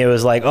diving. It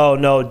was like, oh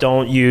no,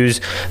 don't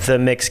use the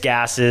mixed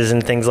gases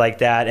and things like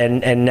that.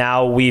 And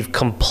now we've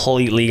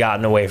completely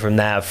gotten away from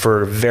that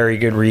for very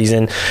good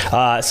reason.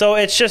 So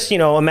it's just, you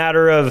know, a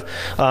matter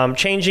of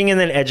changing and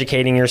then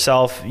educating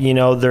yourself. You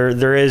know,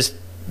 there is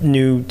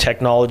new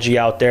technology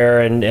out there,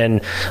 and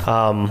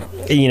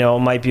you know, it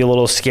might be a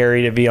little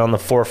scary to be on the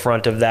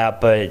forefront of that,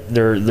 but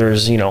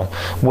there's, you know,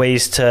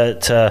 ways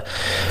to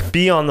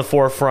be on the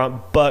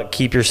forefront but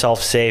keep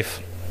yourself safe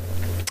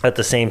at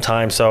the same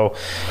time. So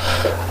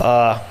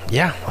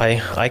yeah,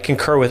 I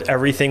concur with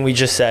everything we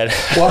just said.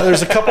 Well,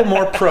 there's a couple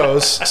more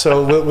pros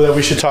so that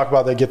we should talk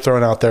about that get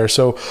thrown out there.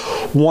 So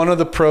one of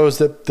the pros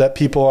that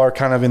people are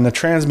kind of in the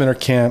transmitter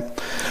camp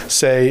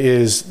say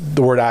is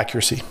the word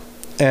accuracy.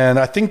 And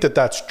I think that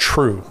that's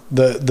true.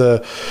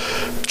 The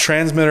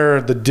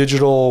transmitter, the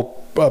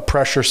digital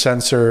pressure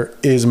sensor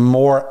is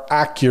more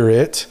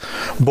accurate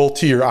both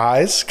to your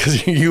eyes,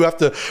 because you have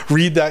to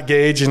read that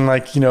gauge and,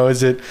 like, you know,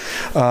 is it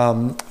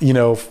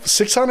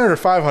 600 or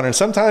 500?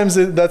 Sometimes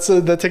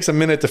that takes a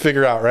minute to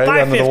figure out, right?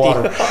 Under the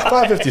water.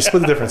 550,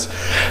 split the difference.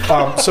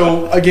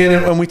 So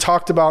again, when we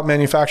talked about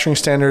manufacturing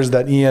standards,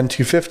 that EN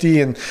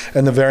 250 and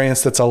the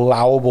variance that's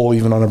allowable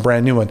even on a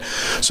brand new one.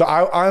 So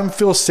I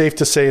feel safe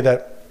to say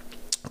that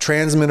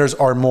transmitters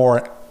are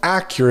more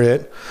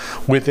accurate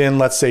within,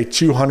 let's say,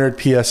 200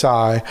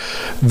 psi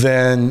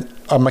than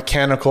a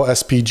mechanical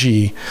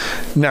SPG.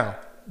 Now,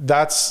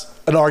 that's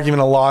an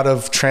argument a lot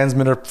of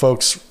transmitter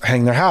folks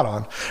hang their hat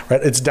on,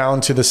 right? It's down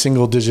to the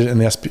single digit in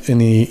the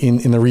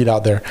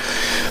readout there.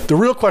 The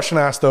real question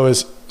I ask, though,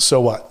 is,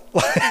 so what?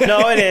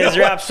 No, it is.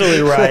 You're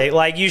absolutely right.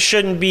 Like, you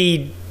shouldn't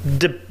be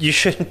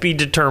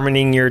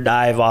determining your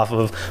dive off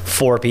of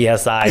 4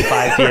 psi,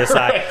 5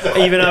 psi, right,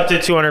 even up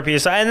to 200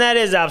 psi, and that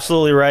is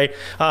absolutely right.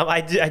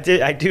 I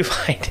do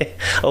find it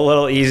a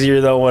little easier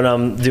though when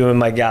I'm doing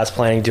my gas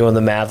planning, doing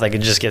the math. I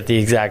could just get the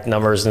exact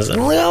numbers and say,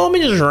 well, let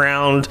me just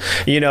round,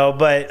 you know.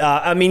 But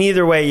I mean,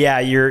 either way, yeah,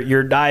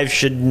 your dive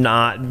should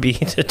not be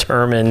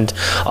determined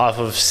off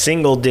of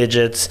single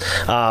digits,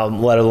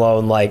 let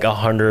alone like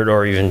 100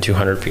 or even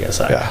 200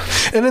 psi. Yeah,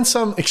 and in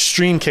some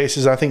extreme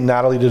cases, I think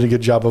Natalie did a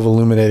good job of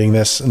illuminating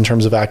this in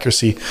terms of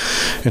accuracy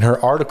in her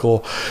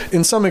article.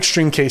 In some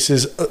extreme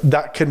cases,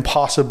 that can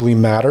possibly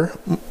matter,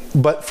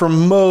 but for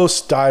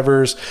most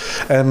divers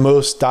and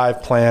most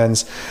dive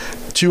plans,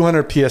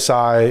 200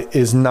 psi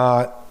is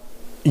not,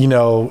 you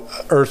know,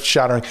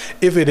 earth-shattering.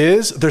 If it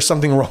is, there's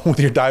something wrong with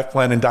your dive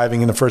plan and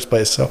diving in the first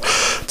place. So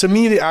to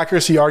me, the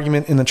accuracy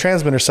argument in the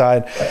transmitter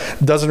side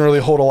doesn't really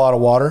hold a lot of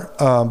water,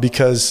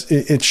 because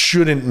it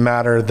shouldn't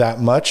matter that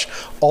much.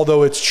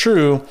 Although it's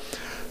true,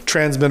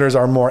 transmitters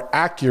are more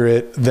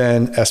accurate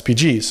than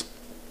SPGs.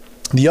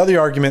 The other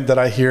argument that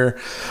I hear,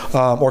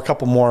 or a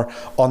couple more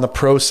on the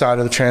pro side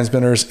of the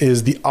transmitters,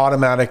 is the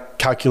automatic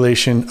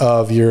calculation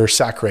of your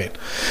sac rate.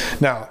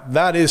 Now,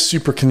 that is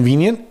super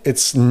convenient.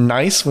 It's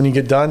nice when you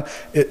get done.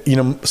 You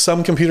know,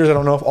 some computers, I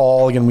don't know if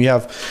all, again, we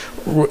have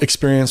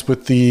experience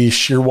with the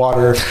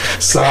Shearwater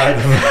side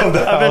of the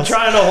house. I've been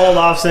trying to hold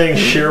off saying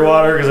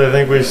Shearwater because I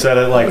think we've said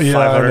it like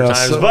 500 times,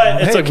 so,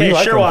 but it's okay.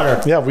 Like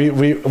Shearwater. Yeah,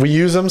 we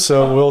use them,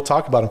 so we'll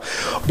talk about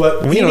them.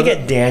 But we need to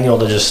get Daniel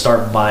to just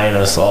start buying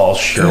us all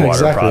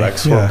Shearwater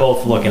products. Yeah. We're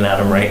both looking at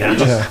them right now.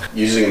 Just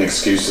using an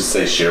excuse to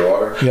say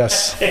Shearwater?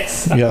 Yes.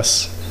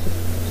 Yes.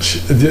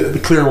 The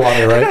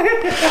Clearwater,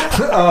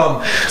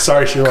 right?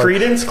 Sorry, Shearwater.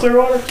 Credence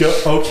Clearwater?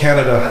 Oh,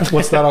 Canada.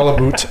 What's that all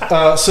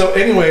about? So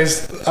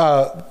anyways,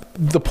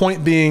 the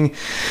point being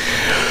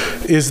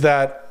is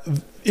that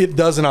it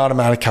does an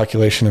automatic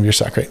calculation of your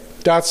sac rate.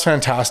 That's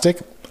fantastic,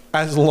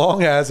 as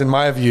long as, in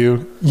my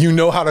view, you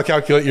know how to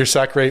calculate your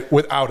sac rate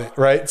without it,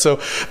 right? So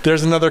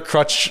there's another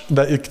crutch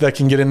that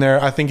can get in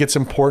there. I think it's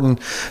important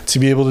to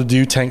be able to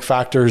do tank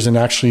factors and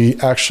actually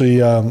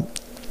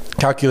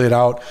calculate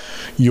out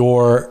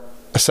your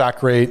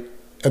sac rate.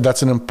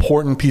 That's an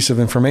important piece of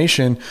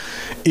information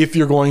if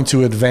you're going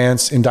to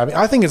advance in diving.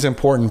 I think it's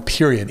important,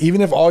 period. Even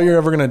if all you're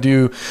ever going to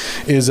do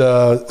is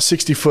a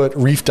 60-foot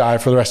reef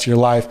dive for the rest of your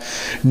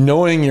life,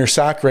 knowing your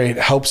sac rate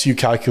helps you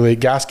calculate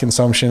gas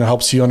consumption,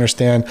 helps you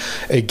understand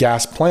a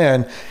gas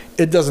plan.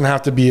 It doesn't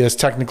have to be as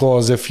technical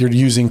as if you're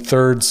using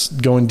thirds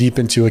going deep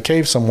into a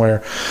cave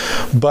somewhere,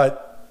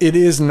 but it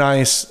is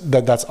nice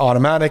that that's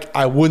automatic.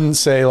 I wouldn't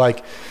say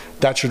like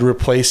that should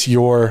replace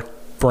your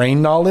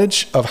brain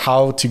knowledge of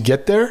how to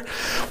get there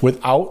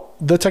without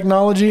the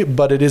technology,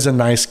 but it is a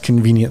nice,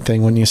 convenient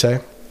thing, wouldn't you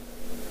say?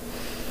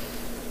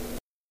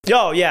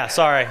 Oh, yeah.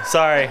 Sorry.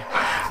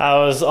 I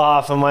was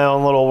off in my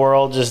own little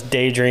world, just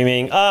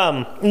daydreaming.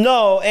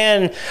 No,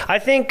 and I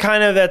think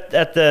kind of at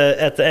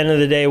the end of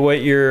the day,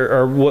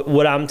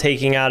 what I'm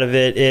taking out of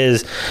it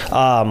is,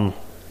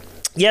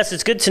 yes,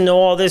 it's good to know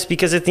all this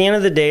because at the end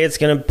of the day, it's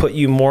going to put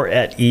you more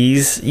at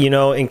ease,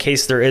 in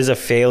case there is a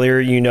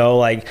failure,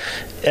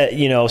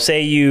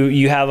 say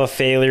you have a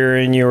failure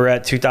and you're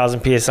at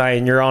 2000 PSI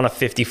and you're on a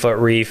 50-foot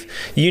reef,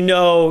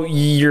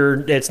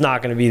 it's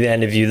not going to be the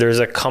end of you. There's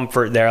a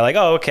comfort there. Like,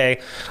 oh, okay.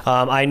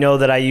 I know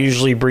that I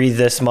usually breathe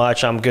this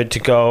much. I'm good to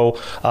go.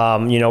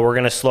 We're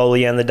going to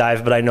slowly end the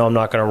dive, but I know I'm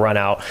not going to run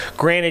out.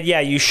 Granted, yeah,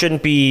 you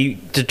shouldn't be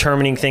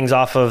determining things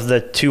off of the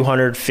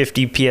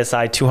 250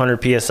 PSI,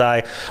 200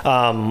 PSI.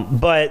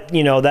 But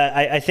that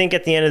I think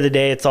at the end of the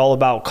day, it's all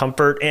about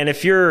comfort. And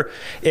if you're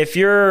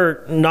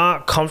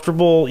not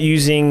comfortable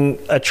using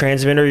a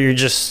transmitter, you're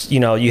just,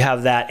 you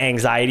have that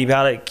anxiety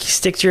about it,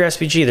 stick to your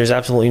SPG. There's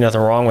absolutely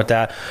nothing wrong with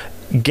that.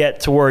 Get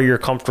to where you're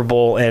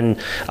comfortable, and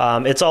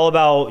it's all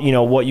about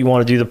what you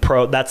want to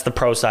do. That's the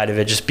pro side of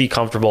it. Just be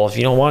comfortable. If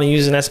you don't want to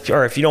use an SPG,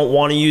 or if you don't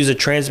want to use a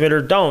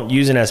transmitter, don't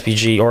use an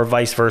SPG, or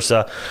vice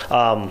versa.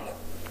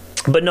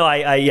 But no,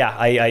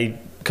 I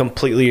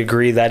completely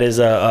agree. That is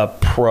a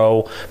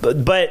pro,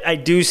 but I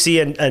do see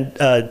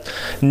a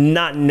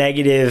not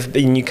negative,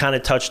 and you kind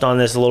of touched on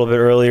this a little bit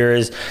earlier,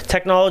 is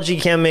technology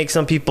can make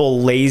some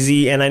people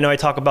lazy. And I know I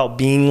talk about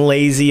being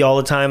lazy all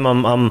the time.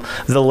 I'm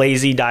the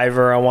lazy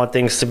diver. I want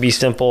things to be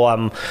simple.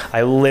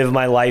 I live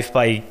my life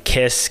by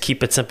KISS,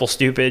 keep it simple,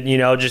 stupid,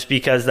 just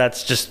because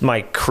that's just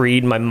my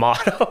creed, my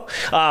motto.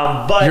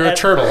 But you're a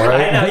turtle,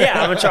 right? I know,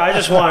 yeah, I'm a turtle.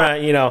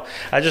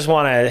 I just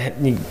want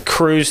to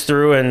cruise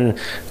through. And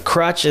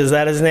Crutch, is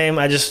that his name?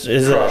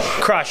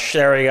 Crush.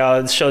 There we go.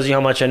 It shows you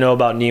how much I know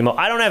about Nemo.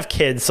 I don't have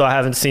kids, so I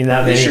haven't seen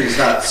that many. Make sure he's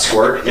not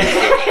Squirt. He's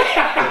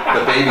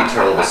the baby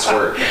turtle, the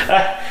Squirt.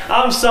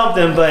 I'm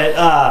something, but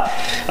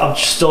I'm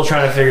still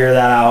trying to figure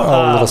that out.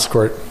 Oh, little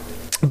Squirt.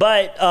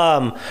 But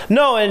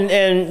no,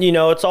 and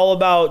it's all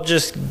about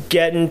just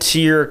getting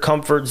to your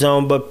comfort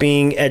zone, but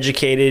being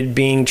educated,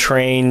 being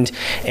trained,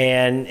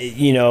 and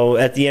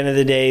at the end of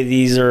the day,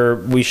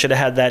 we should have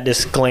had that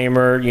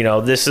disclaimer.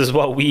 This is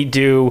what we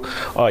do.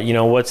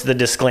 What's the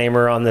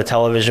disclaimer on the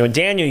television?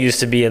 Daniel used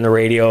to be in the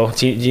radio.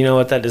 Do you know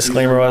what that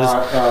disclaimer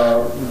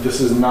was?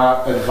 This is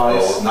not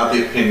advice. Oh, not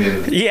the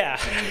opinion. Yeah.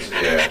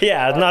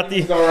 Not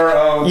the.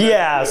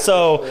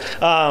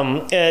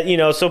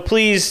 So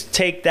please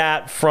take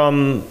that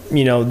from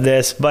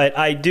this, but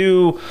I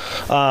do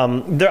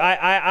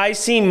I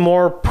see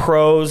more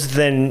pros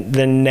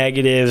than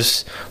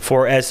negatives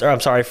for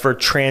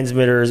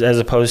transmitters as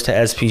opposed to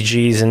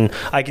SPGs, and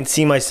I can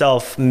see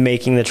myself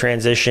making the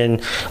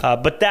transition,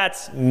 but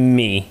that's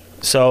me.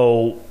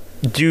 So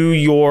do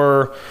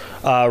your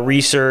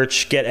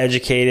research, get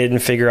educated,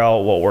 and figure out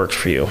what works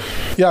for you.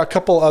 Yeah, a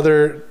couple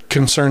other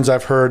concerns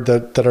I've heard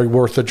that are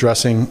worth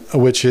addressing,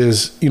 which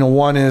is,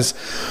 one is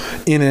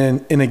in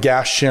a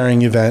gas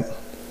sharing event,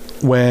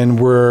 when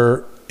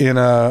we're in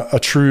a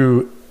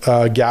true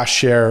gas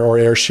share or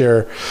air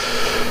share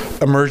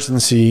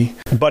emergency.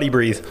 Buddy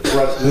breathe.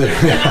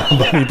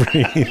 Buddy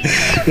breathe.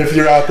 If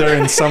you're out there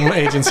in some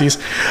agencies,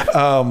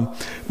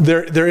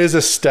 there is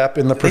a step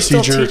in the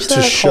procedure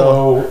to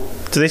show.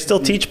 Do they still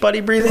teach buddy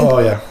breathing? Oh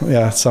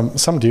yeah.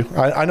 Some do.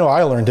 I know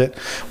I learned it,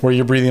 where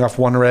you're breathing off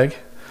one reg.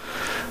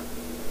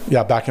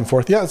 Yeah, back and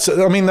forth. Yeah,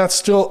 that's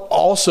still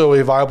also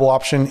a viable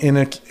option in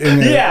a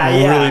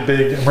really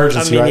big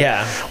emergency, right?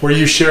 Yeah. Where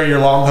you share your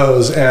long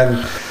hose and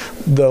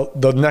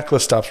the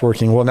necklace stops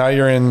working. Well, now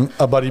you're in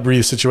a buddy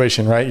breathe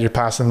situation, right? You're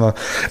passing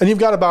and you've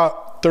got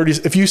about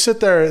 30. If you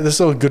sit there, this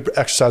is a good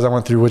exercise I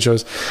went through, which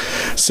was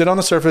sit on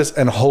the surface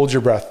and hold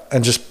your breath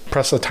and just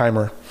press a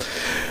timer.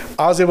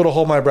 I was able to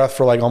hold my breath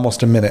for like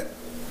almost a minute.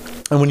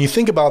 And when you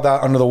think about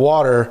that under the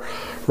water,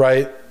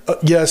 right?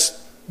 Yes,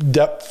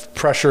 depth,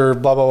 pressure,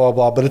 blah blah blah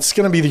blah, but it's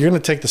going to be, you're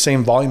going to take the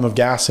same volume of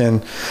gas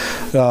in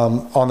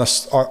on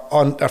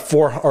at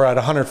 4 or at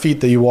 100 feet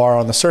that you are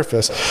on the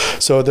surface.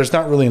 So there's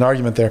not really an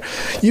argument there.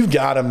 You've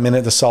got a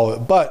minute to solve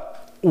it.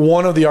 But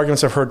one of the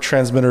arguments I've heard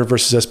transmitter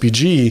versus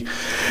SPG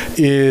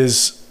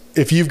is,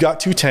 if you've got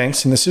two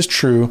tanks, and this is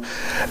true,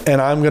 and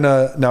I'm going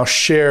to now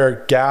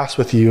share gas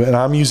with you and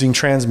I'm using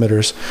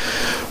transmitters,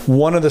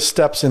 one of the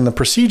steps in the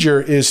procedure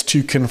is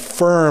to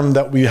confirm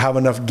that we have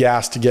enough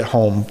gas to get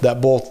home, that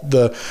both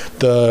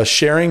the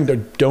sharing, the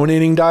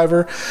donating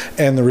diver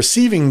and the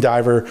receiving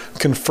diver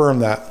confirm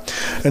that.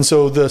 And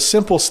so the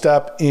simple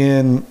step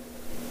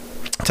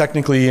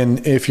technically,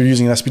 if you're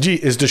using an SPG,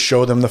 is to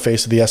show them the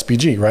face of the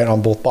SPG, right,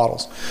 on both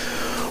bottles.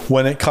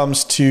 When it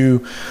comes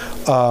to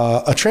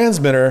a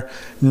transmitter,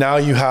 now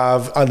you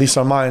have, at least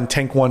on mine,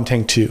 tank 1,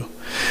 tank 2.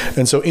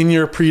 And so in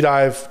your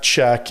pre-dive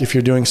check, if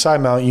you're doing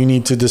side mount, you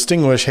need to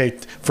distinguish, hey,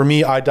 for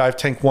me, I dive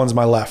tank 1's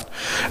my left.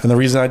 And the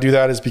reason I do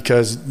that is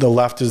because the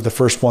left is the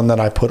first one that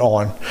I put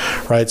on,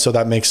 right? So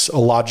that makes a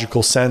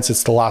logical sense.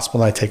 It's the last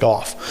one I take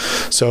off.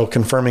 So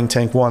confirming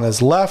tank 1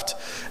 is left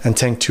and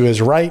tank 2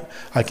 is right,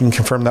 I can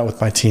confirm that with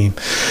my team.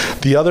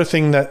 The other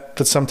thing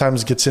that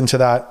sometimes gets into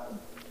that,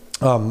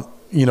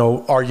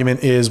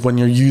 argument is when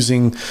you're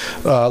using,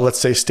 let's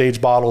say,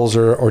 stage bottles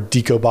or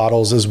deco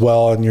bottles as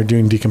well, and you're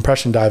doing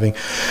decompression diving,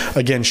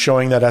 again,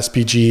 showing that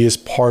SPG is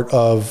part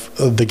of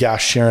the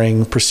gas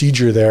sharing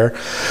procedure there.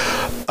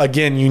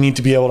 Again, you need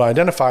to be able to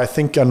identify. I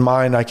think on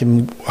mine, I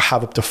can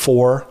have up to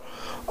 4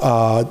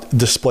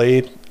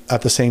 displayed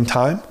at the same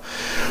time.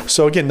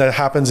 So again, that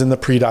happens in the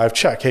pre-dive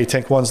check. Hey,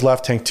 tank 1's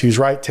left, tank 2's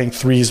right, tank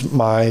 3's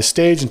my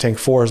stage, and tank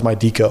 4 is my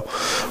deco,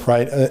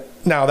 right?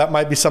 Now, that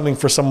might be something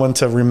for someone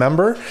to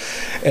remember,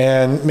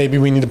 and maybe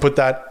we need to put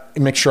that,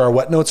 make sure our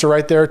wet notes are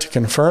right there to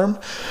confirm.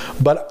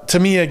 But to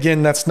me,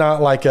 again, that's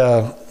not like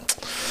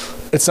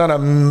it's not a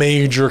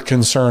major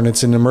concern.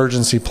 It's an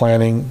emergency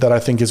planning that I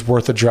think is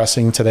worth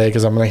addressing today,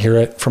 because I'm going to hear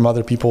it from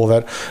other people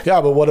that, yeah,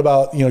 but what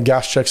about,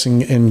 gas checks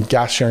and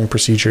gas sharing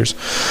procedures?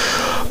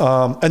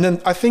 And then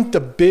I think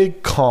the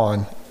big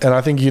con, and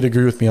I think you'd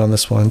agree with me on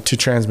this one, to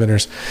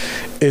transmitters,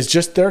 is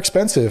just they're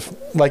expensive.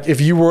 Like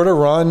if you were to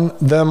run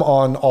them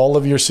on all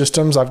of your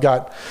systems, I've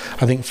got,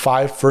 I think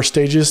 5 first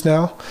stages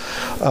now.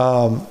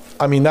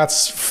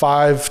 That's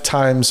 5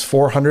 times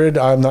 400.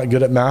 I'm not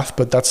good at math,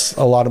 but that's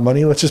a lot of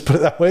money. Let's just put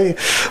it that way.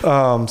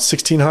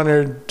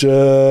 $1,600,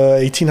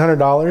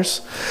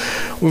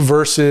 $1,800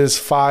 versus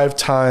 5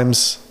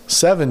 times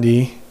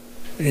 70.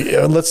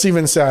 Let's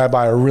even say I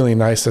buy a really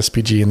nice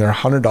SPG and they're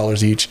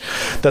 $100 each.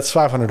 That's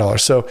 $500.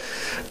 So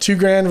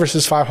 $2,000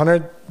 versus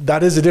 $500,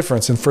 that is a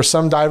difference. And for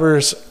some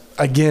divers,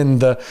 again,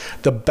 the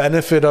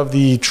benefit of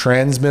the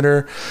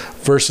transmitter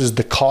versus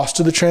the cost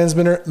of the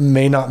transmitter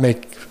may not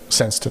make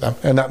sense to them,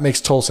 and that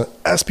makes total sense.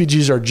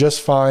 SPGs are just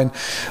fine.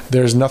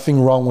 There's nothing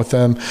wrong with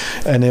them,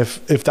 and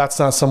if that's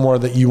not somewhere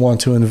that you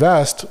want to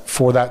invest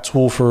for that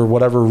tool for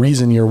whatever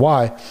reason, your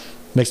why,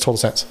 makes total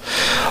sense.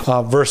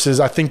 Versus,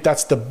 I think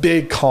that's the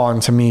big con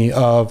to me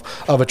of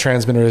a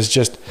transmitter, is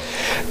just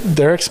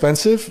they're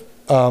expensive.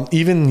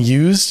 Even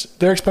used,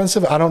 they're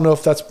expensive. I don't know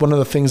if that's one of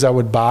the things I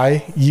would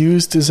buy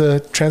used as a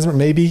transmitter.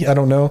 Maybe, I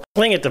don't know. I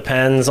think it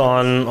depends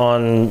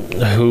on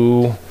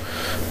who,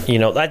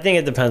 I think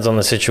it depends on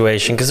the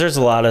situation, because there's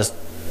a lot of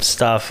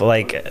stuff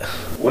like.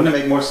 Wouldn't it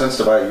make more sense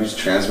to buy a used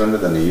transmitter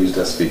than a used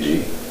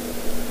SPG?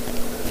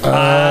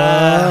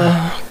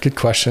 Good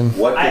question.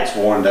 What gets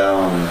worn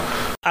down?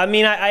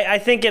 I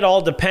think it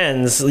all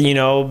depends,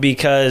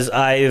 because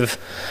I've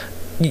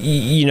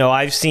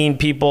seen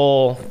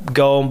people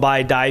go and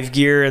buy dive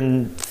gear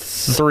and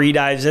 3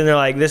 dives in, they're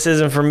like, this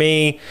isn't for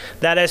me.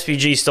 That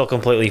SPG is still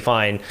completely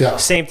fine. Yeah.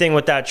 Same thing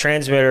with that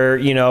transmitter.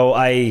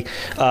 I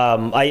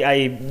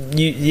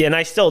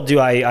still do.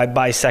 I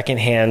buy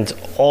secondhand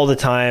all the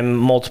time,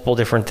 multiple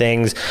different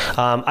things.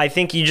 I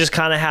think you just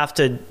kind of have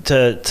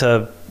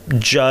to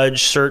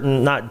judge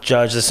certain, not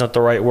judge, that's not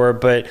the right word,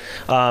 but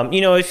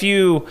if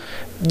you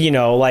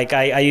like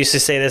I used to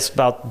say this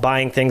about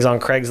buying things on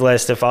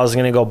Craigslist. If I was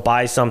going to go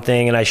buy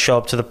something and I show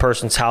up to the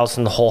person's house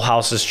and the whole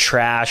house is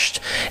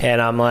trashed,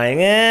 and I'm like,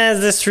 is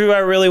this true? I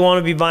really want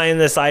to be buying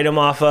this item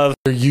off of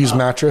a used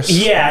mattress?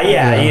 Yeah.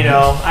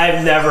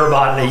 I've never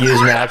bought a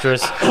used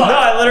mattress. No,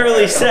 I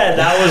literally said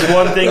that was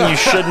one thing you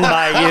shouldn't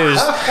buy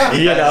used.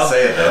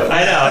 Say it though.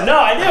 I know. No,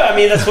 I do.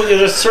 That's what,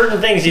 there's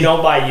certain things you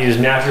don't buy used.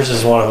 Mattress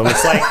is one of them.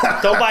 It's like,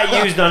 don't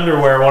buy used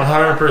underwear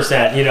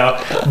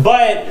 100%,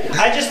 but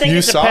I just think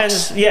it depends.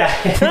 Socks? Yeah,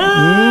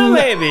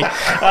 maybe.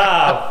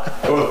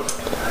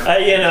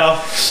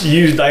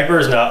 Used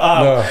diapers,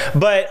 no.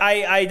 But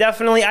I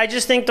definitely, I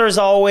just think there's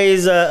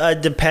always a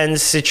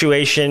depends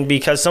situation,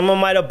 because someone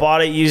might have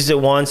bought it, used it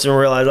once, and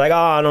realized like,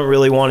 I don't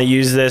really want to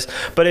use this.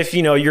 But if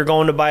you're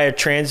going to buy a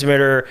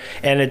transmitter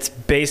and it's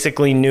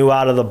basically new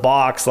out of the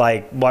box,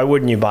 like, why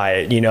wouldn't you buy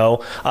it?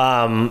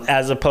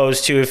 As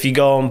opposed to if you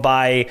go and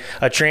buy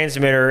a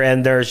transmitter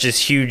and there's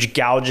just huge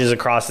gouges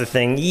across the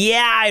thing,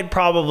 I'd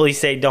probably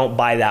say don't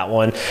buy that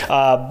one.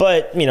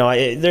 But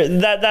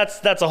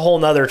that's a whole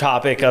nother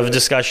topic of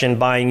discussion,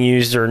 buying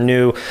used or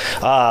new.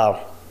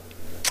 But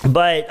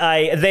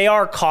they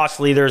are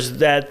costly. There's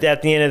that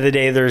at the end of the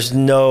day, there's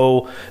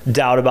no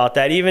doubt about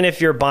that. Even if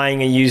you're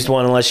buying a used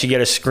one, unless you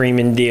get a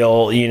screaming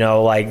deal,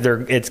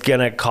 it's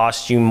gonna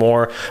cost you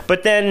more.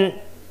 But then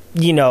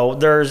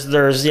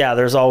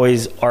there's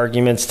always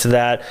arguments to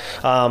that.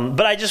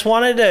 But I just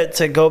wanted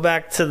to go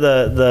back to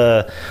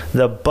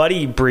the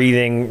buddy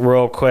breathing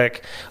real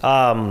quick.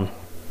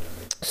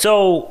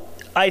 So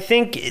I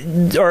think,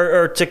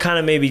 or to kind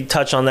of maybe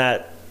touch on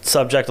that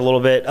subject a little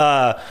bit,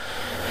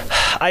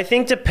 I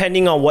think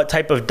depending on what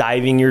type of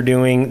diving you're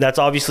doing, that's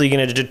obviously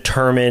going to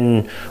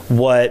determine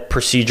what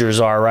procedures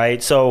are,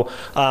 right? So,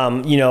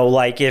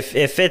 like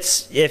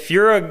if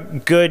you're a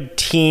good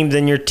team,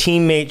 then your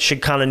teammate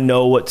should kind of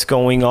know what's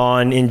going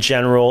on in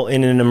general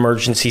in an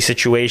emergency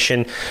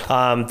situation,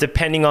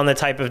 depending on the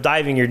type of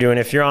diving you're doing.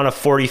 If you're on a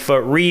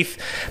 40-foot reef,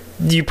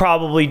 you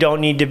probably don't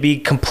need to be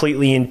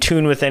completely in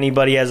tune with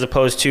anybody, as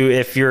opposed to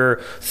if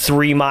you're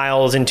 3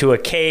 miles into a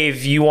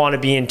cave, you want to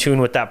be in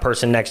tune with that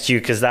person next to you,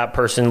 because that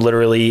person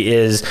literally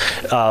is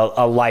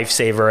a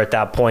lifesaver at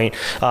that point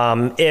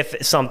if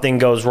something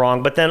goes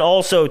wrong. But then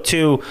also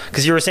too,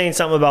 because you were saying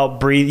something about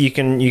breathe, you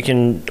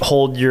can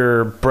hold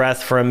your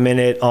breath for a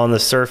minute on the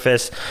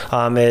surface.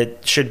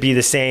 It should be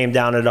the same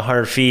down at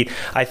 100 feet.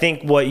 I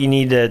think what you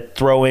need to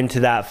throw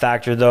into that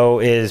factor though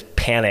is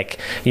panic.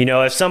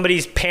 If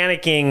somebody's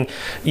panicking,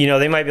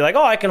 they might be like,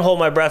 oh, I can hold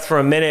my breath for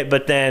a minute,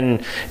 but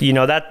then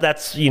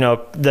that's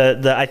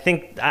I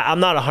think I'm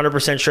not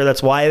 100% sure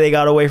that's why they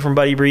got away from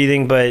buddy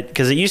breathing, but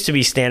because it used to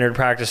be standard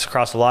practice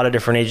across a lot of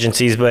different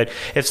agencies. But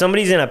if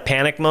somebody's in a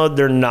panic mode,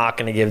 they're not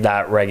going to give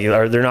that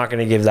regular, or they're not going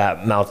to give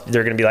that mouth.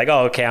 They're going to be like,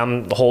 oh, okay,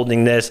 I'm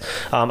holding this.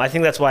 I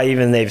think that's why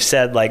even they've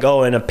said like,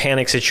 oh, in a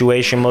panic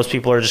situation, most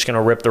people are just going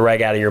to rip the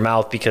reg out of your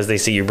mouth because they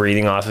see you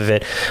breathing off of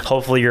it.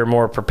 Hopefully you're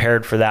more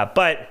prepared for that.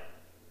 But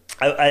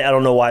I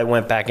don't know why I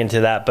went back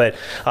into that, but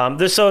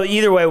so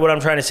either way, what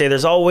I'm trying to say,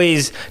 there's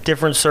always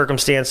different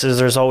circumstances,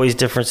 there's always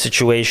different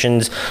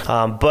situations,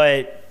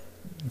 but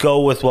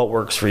go with what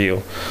works for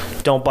you.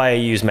 Don't buy a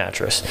used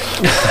mattress.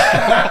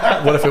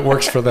 What if it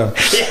works for them?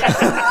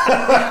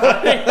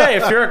 Hey,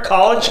 if you're a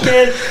college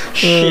kid,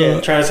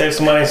 trying to save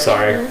some money,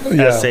 sorry.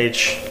 Yeah.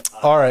 SH.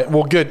 All right.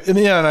 Well, good. And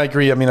I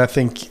agree. I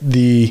think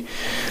the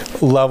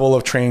level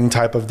of training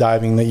type of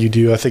diving that you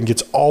do, I think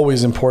it's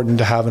always important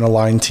to have an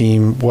aligned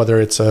team, whether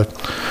it's a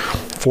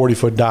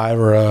 40-foot dive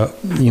or a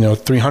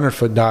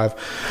 300-foot dive.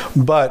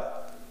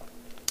 But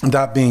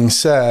that being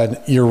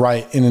said, you're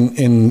right.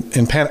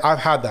 In panic, I've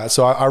had that.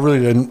 So I really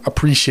didn't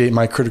appreciate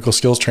my critical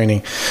skills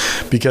training,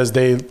 because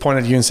they point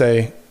at you and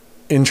say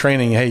in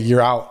training, hey,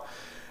 you're out,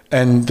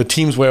 and the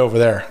team's way over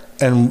there.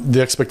 And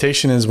the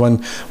expectation is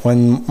when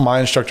my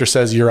instructor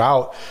says you're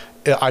out,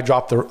 I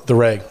drop the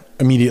reg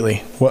immediately.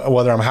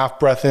 Whether I'm half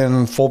breath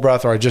in, full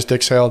breath, or I just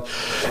exhaled,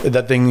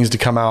 that thing needs to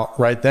come out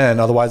right then.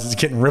 Otherwise, it's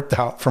getting ripped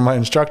out from my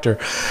instructor.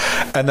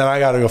 And then I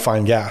got to go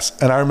find gas.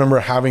 And I remember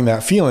having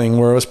that feeling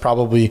where it was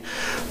probably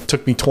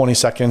took me 20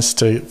 seconds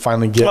to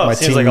finally get my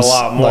team's like a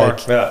lot more.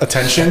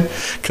 Attention,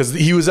 because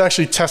he was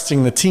actually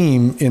testing the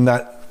team in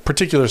that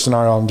particular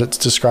scenario I'm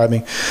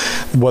describing,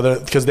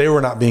 because they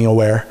were not being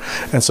aware,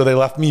 and so they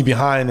left me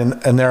behind,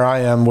 and there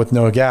I am with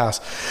no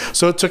gas.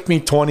 So it took me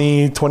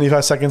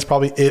 20-25 seconds,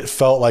 probably. It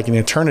felt like an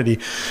eternity,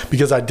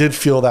 because I did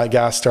feel that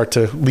gas start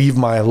to leave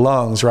my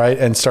lungs, right,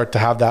 and start to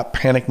have that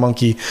panic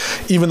monkey,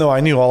 even though I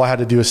knew all I had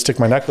to do is stick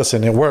my necklace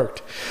in. It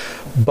worked,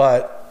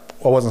 but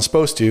I wasn't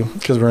supposed to,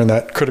 because we're in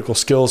that critical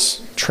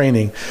skills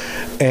training,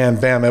 and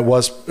bam, it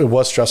was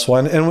stressful.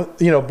 And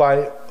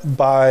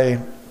by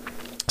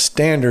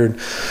standard,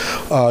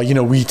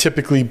 we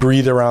typically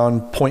breathe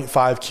around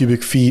 0.5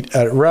 cubic feet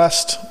at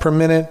rest per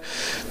minute.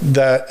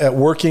 That at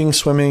working,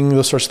 swimming,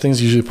 those sorts of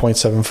things, usually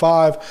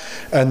 0.75.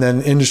 And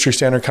then industry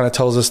standard kind of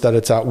tells us that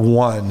it's at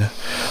one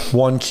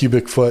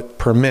cubic foot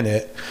per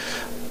minute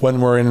when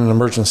we're in an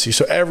emergency.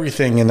 So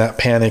everything in that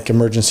panic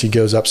emergency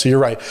goes up. So you're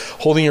right.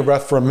 Holding your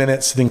breath for a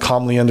minute, sitting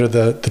calmly under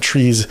the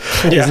trees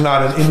is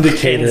not an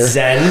indicator.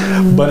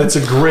 Zen. But it's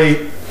a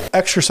great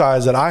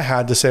exercise that I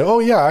had to say, oh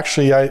yeah,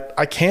 actually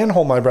I can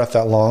hold my breath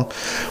that long.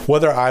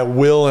 Whether I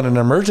will in an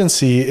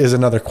emergency is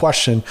another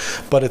question,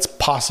 but it's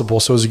possible.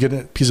 So it's a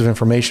good piece of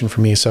information for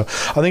me. So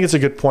I think it's a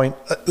good point.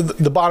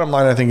 The bottom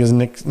line, I think, is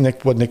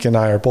what Nick and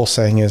I are both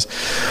saying is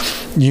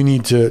you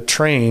need to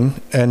train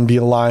and be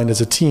aligned as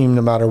a team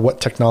no matter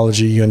what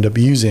technology you end up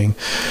using.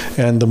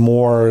 And the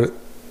more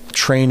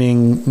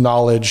training,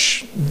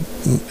 knowledge,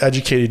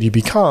 educated you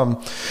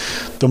become,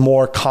 the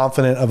more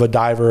confident of a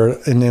diver,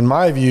 and in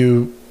my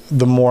view,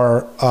 the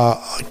more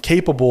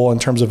capable in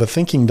terms of a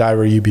thinking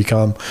diver you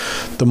become,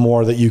 the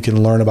more that you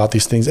can learn about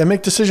these things and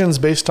make decisions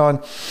based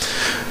on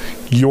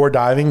your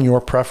diving,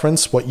 your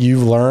preference, what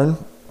you've learned,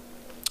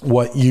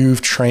 what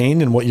you've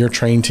trained, and what you're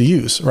trained to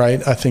use,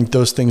 right? I think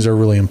those things are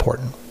really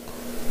important.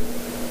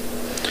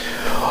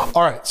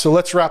 All right, so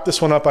let's wrap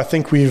this one up. I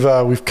think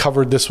we've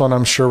covered this one.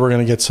 I'm sure we're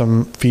going to get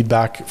some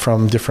feedback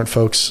from different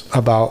folks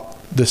about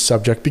this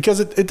subject, because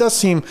it does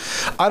seem,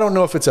 I don't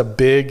know if it's a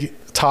big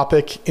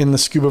topic in the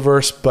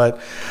scubaverse, but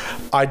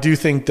I do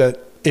think that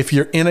if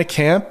you're in a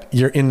camp,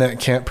 you're in that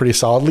camp pretty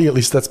solidly. At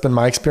least that's been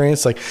my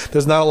experience. Like,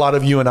 there's not a lot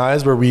of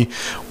U&Is where we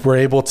were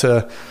able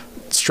to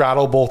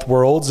straddle both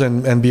worlds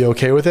and be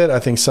okay with it. I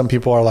think some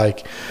people are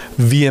like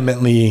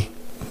vehemently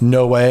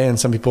no way, and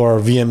some people are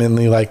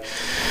vehemently like,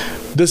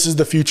 this is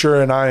the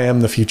future and I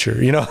am the future,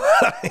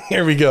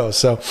 here we go.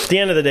 So at the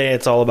end of the day,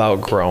 it's all about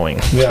growing.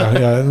 yeah.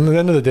 At the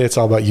end of the day, it's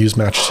all about used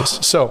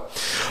mattresses. So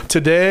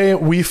today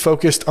we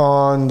focused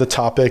on the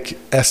topic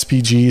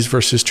SPGs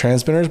versus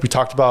transmitters. We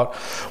talked about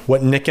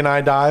what Nick and I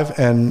dive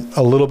and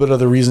a little bit of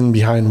the reason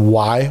behind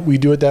why we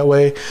do it that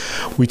way.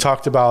 We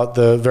talked about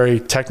the very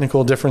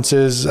technical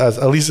differences,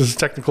 at least as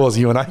technical as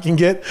you and I can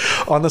get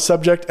on the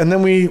subject. And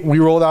then we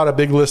rolled out a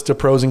big list of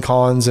pros and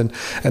cons and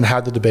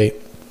had the debate.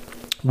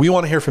 We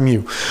want to hear from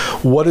you.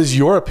 What is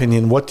your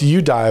opinion? What do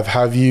you dive?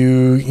 Have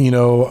you,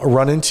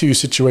 run into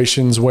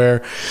situations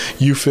where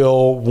you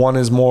feel one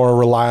is more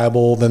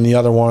reliable than the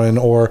other one?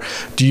 Or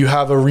do you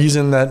have a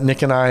reason that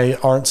Nick and I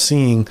aren't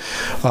seeing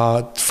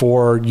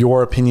for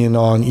your opinion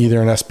on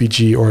either an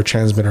SPG or a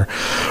transmitter?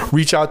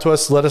 Reach out to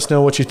us. Let us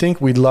know what you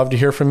think. We'd love to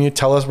hear from you.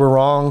 Tell us we're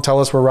wrong. Tell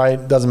us we're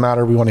right. Doesn't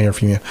matter. We want to hear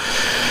from you.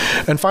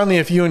 And finally,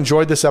 if you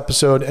enjoyed this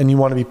episode and you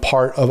want to be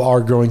part of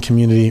our growing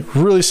community,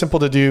 really simple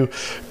to do.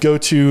 Go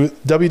to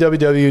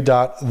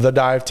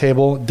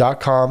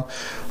www.thedivetable.com.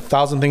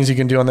 1,000 things you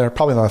can do on there.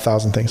 Probably not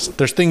 1,000 things.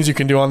 There's things you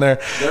can do on there.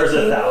 There's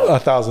 1,000.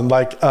 1,000.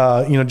 Like,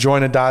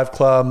 join a dive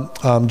club.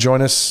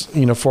 Join us,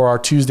 for our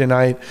Tuesday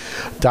night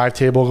dive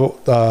table,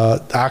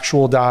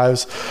 actual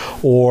dives,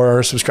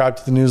 or subscribe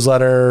to the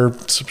newsletter,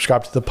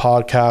 subscribe to the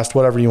podcast,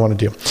 whatever you want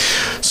to do.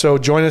 So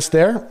join us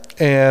there,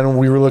 and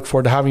we really look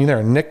forward to having you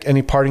there. Nick,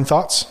 any parting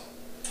thoughts?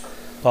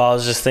 Well, I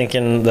was just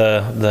thinking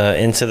the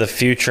into the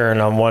future,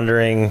 and I'm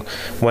wondering,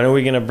 when are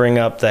we going to bring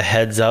up the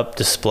heads-up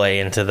display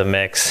into the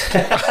mix?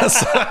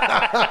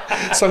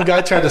 Some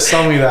guy tried to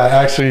sell me that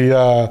actually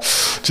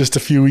just a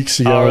few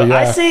weeks ago. Yeah.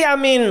 I see. I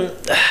mean,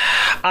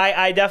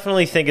 I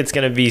definitely think it's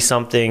going to be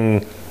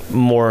something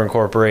more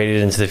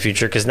incorporated into the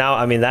future, because now,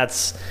 I mean,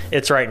 it's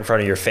right in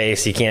front of your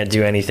face. You can't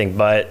do anything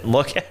but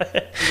look at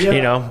it,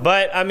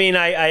 But I mean,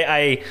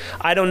 I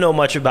don't know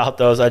much about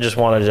those. I just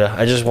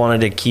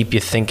wanted to keep you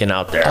thinking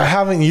out there. I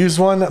haven't used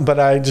one, but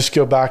I just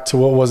go back to,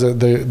 what was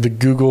it, the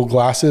Google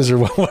glasses, or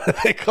what do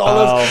they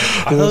call those?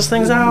 Are those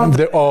things out?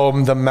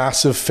 The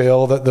massive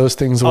fail that those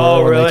things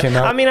were when they came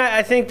out. I mean,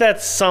 I think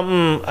that's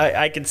something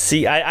I could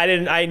see.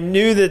 I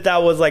knew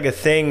that was like a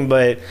thing,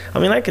 but I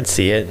mean, I could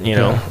see it.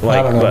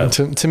 I don't know.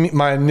 To me,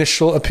 my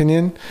initial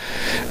opinion,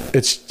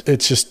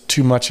 it's just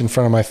too much in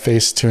front of my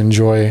face to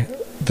enjoy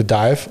the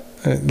dive.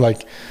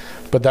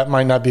 But that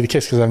might not be the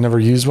case because I've never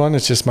used one.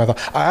 It's just my thought.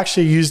 I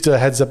actually used a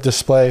heads-up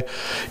display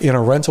in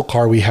a rental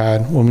car we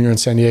had when we were in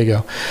San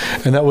Diego,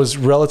 and that was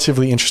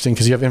relatively interesting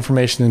because you have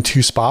information in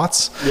two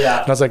spots.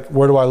 Yeah. And I was like,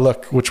 where do I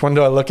look? Which one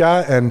do I look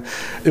at? And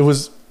it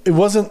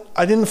wasn't.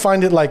 I didn't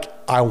find it like,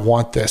 I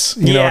want this.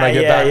 When I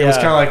get back, it was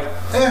kind of like,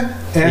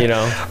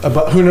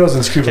 but who knows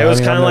in scuba? It was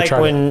kind of like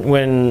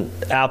when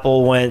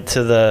Apple went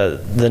to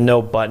the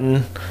no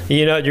button. Do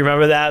you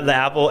remember that? The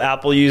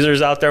Apple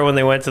users out there, when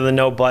they went to the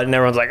no button,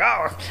 everyone's like,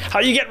 oh,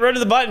 how do you get rid of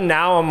the button?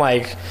 Now I'm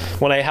like,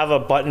 when I have a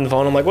button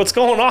phone, I'm like, what's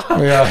going on?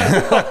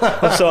 Yeah.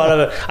 I'm so out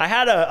of it. I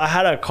had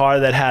a car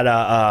that had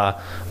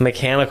a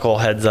mechanical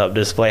heads up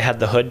display,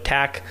 had the hood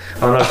tack.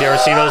 I don't know if you ever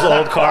seen those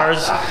old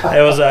cars.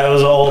 It was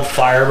an old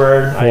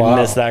Firebird. I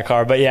missed that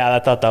car, but yeah, I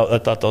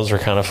thought those were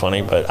kind of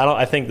funny, but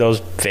I think those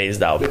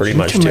phased out pretty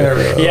much too.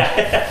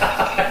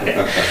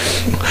 Yeah.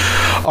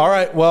 All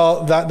right.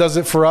 Well, that does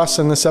it for us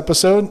in this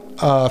episode.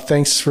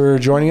 Thanks for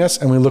joining us,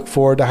 and we look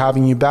forward to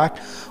having you back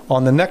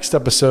on the next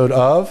episode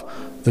of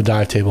The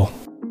Dive Table.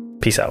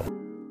 Peace out.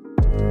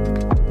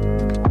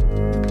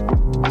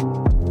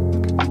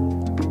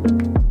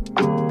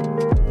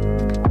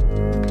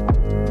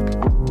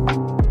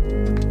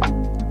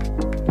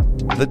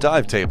 The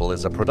Dive Table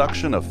is a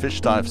production of Fish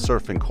Dive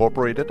Surf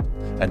Incorporated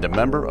and a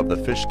member of the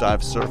Fish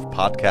Dive Surf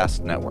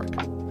Podcast Network.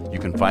 You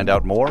can find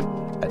out more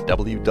at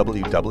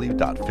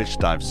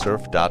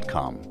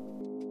www.fishdivesurf.com.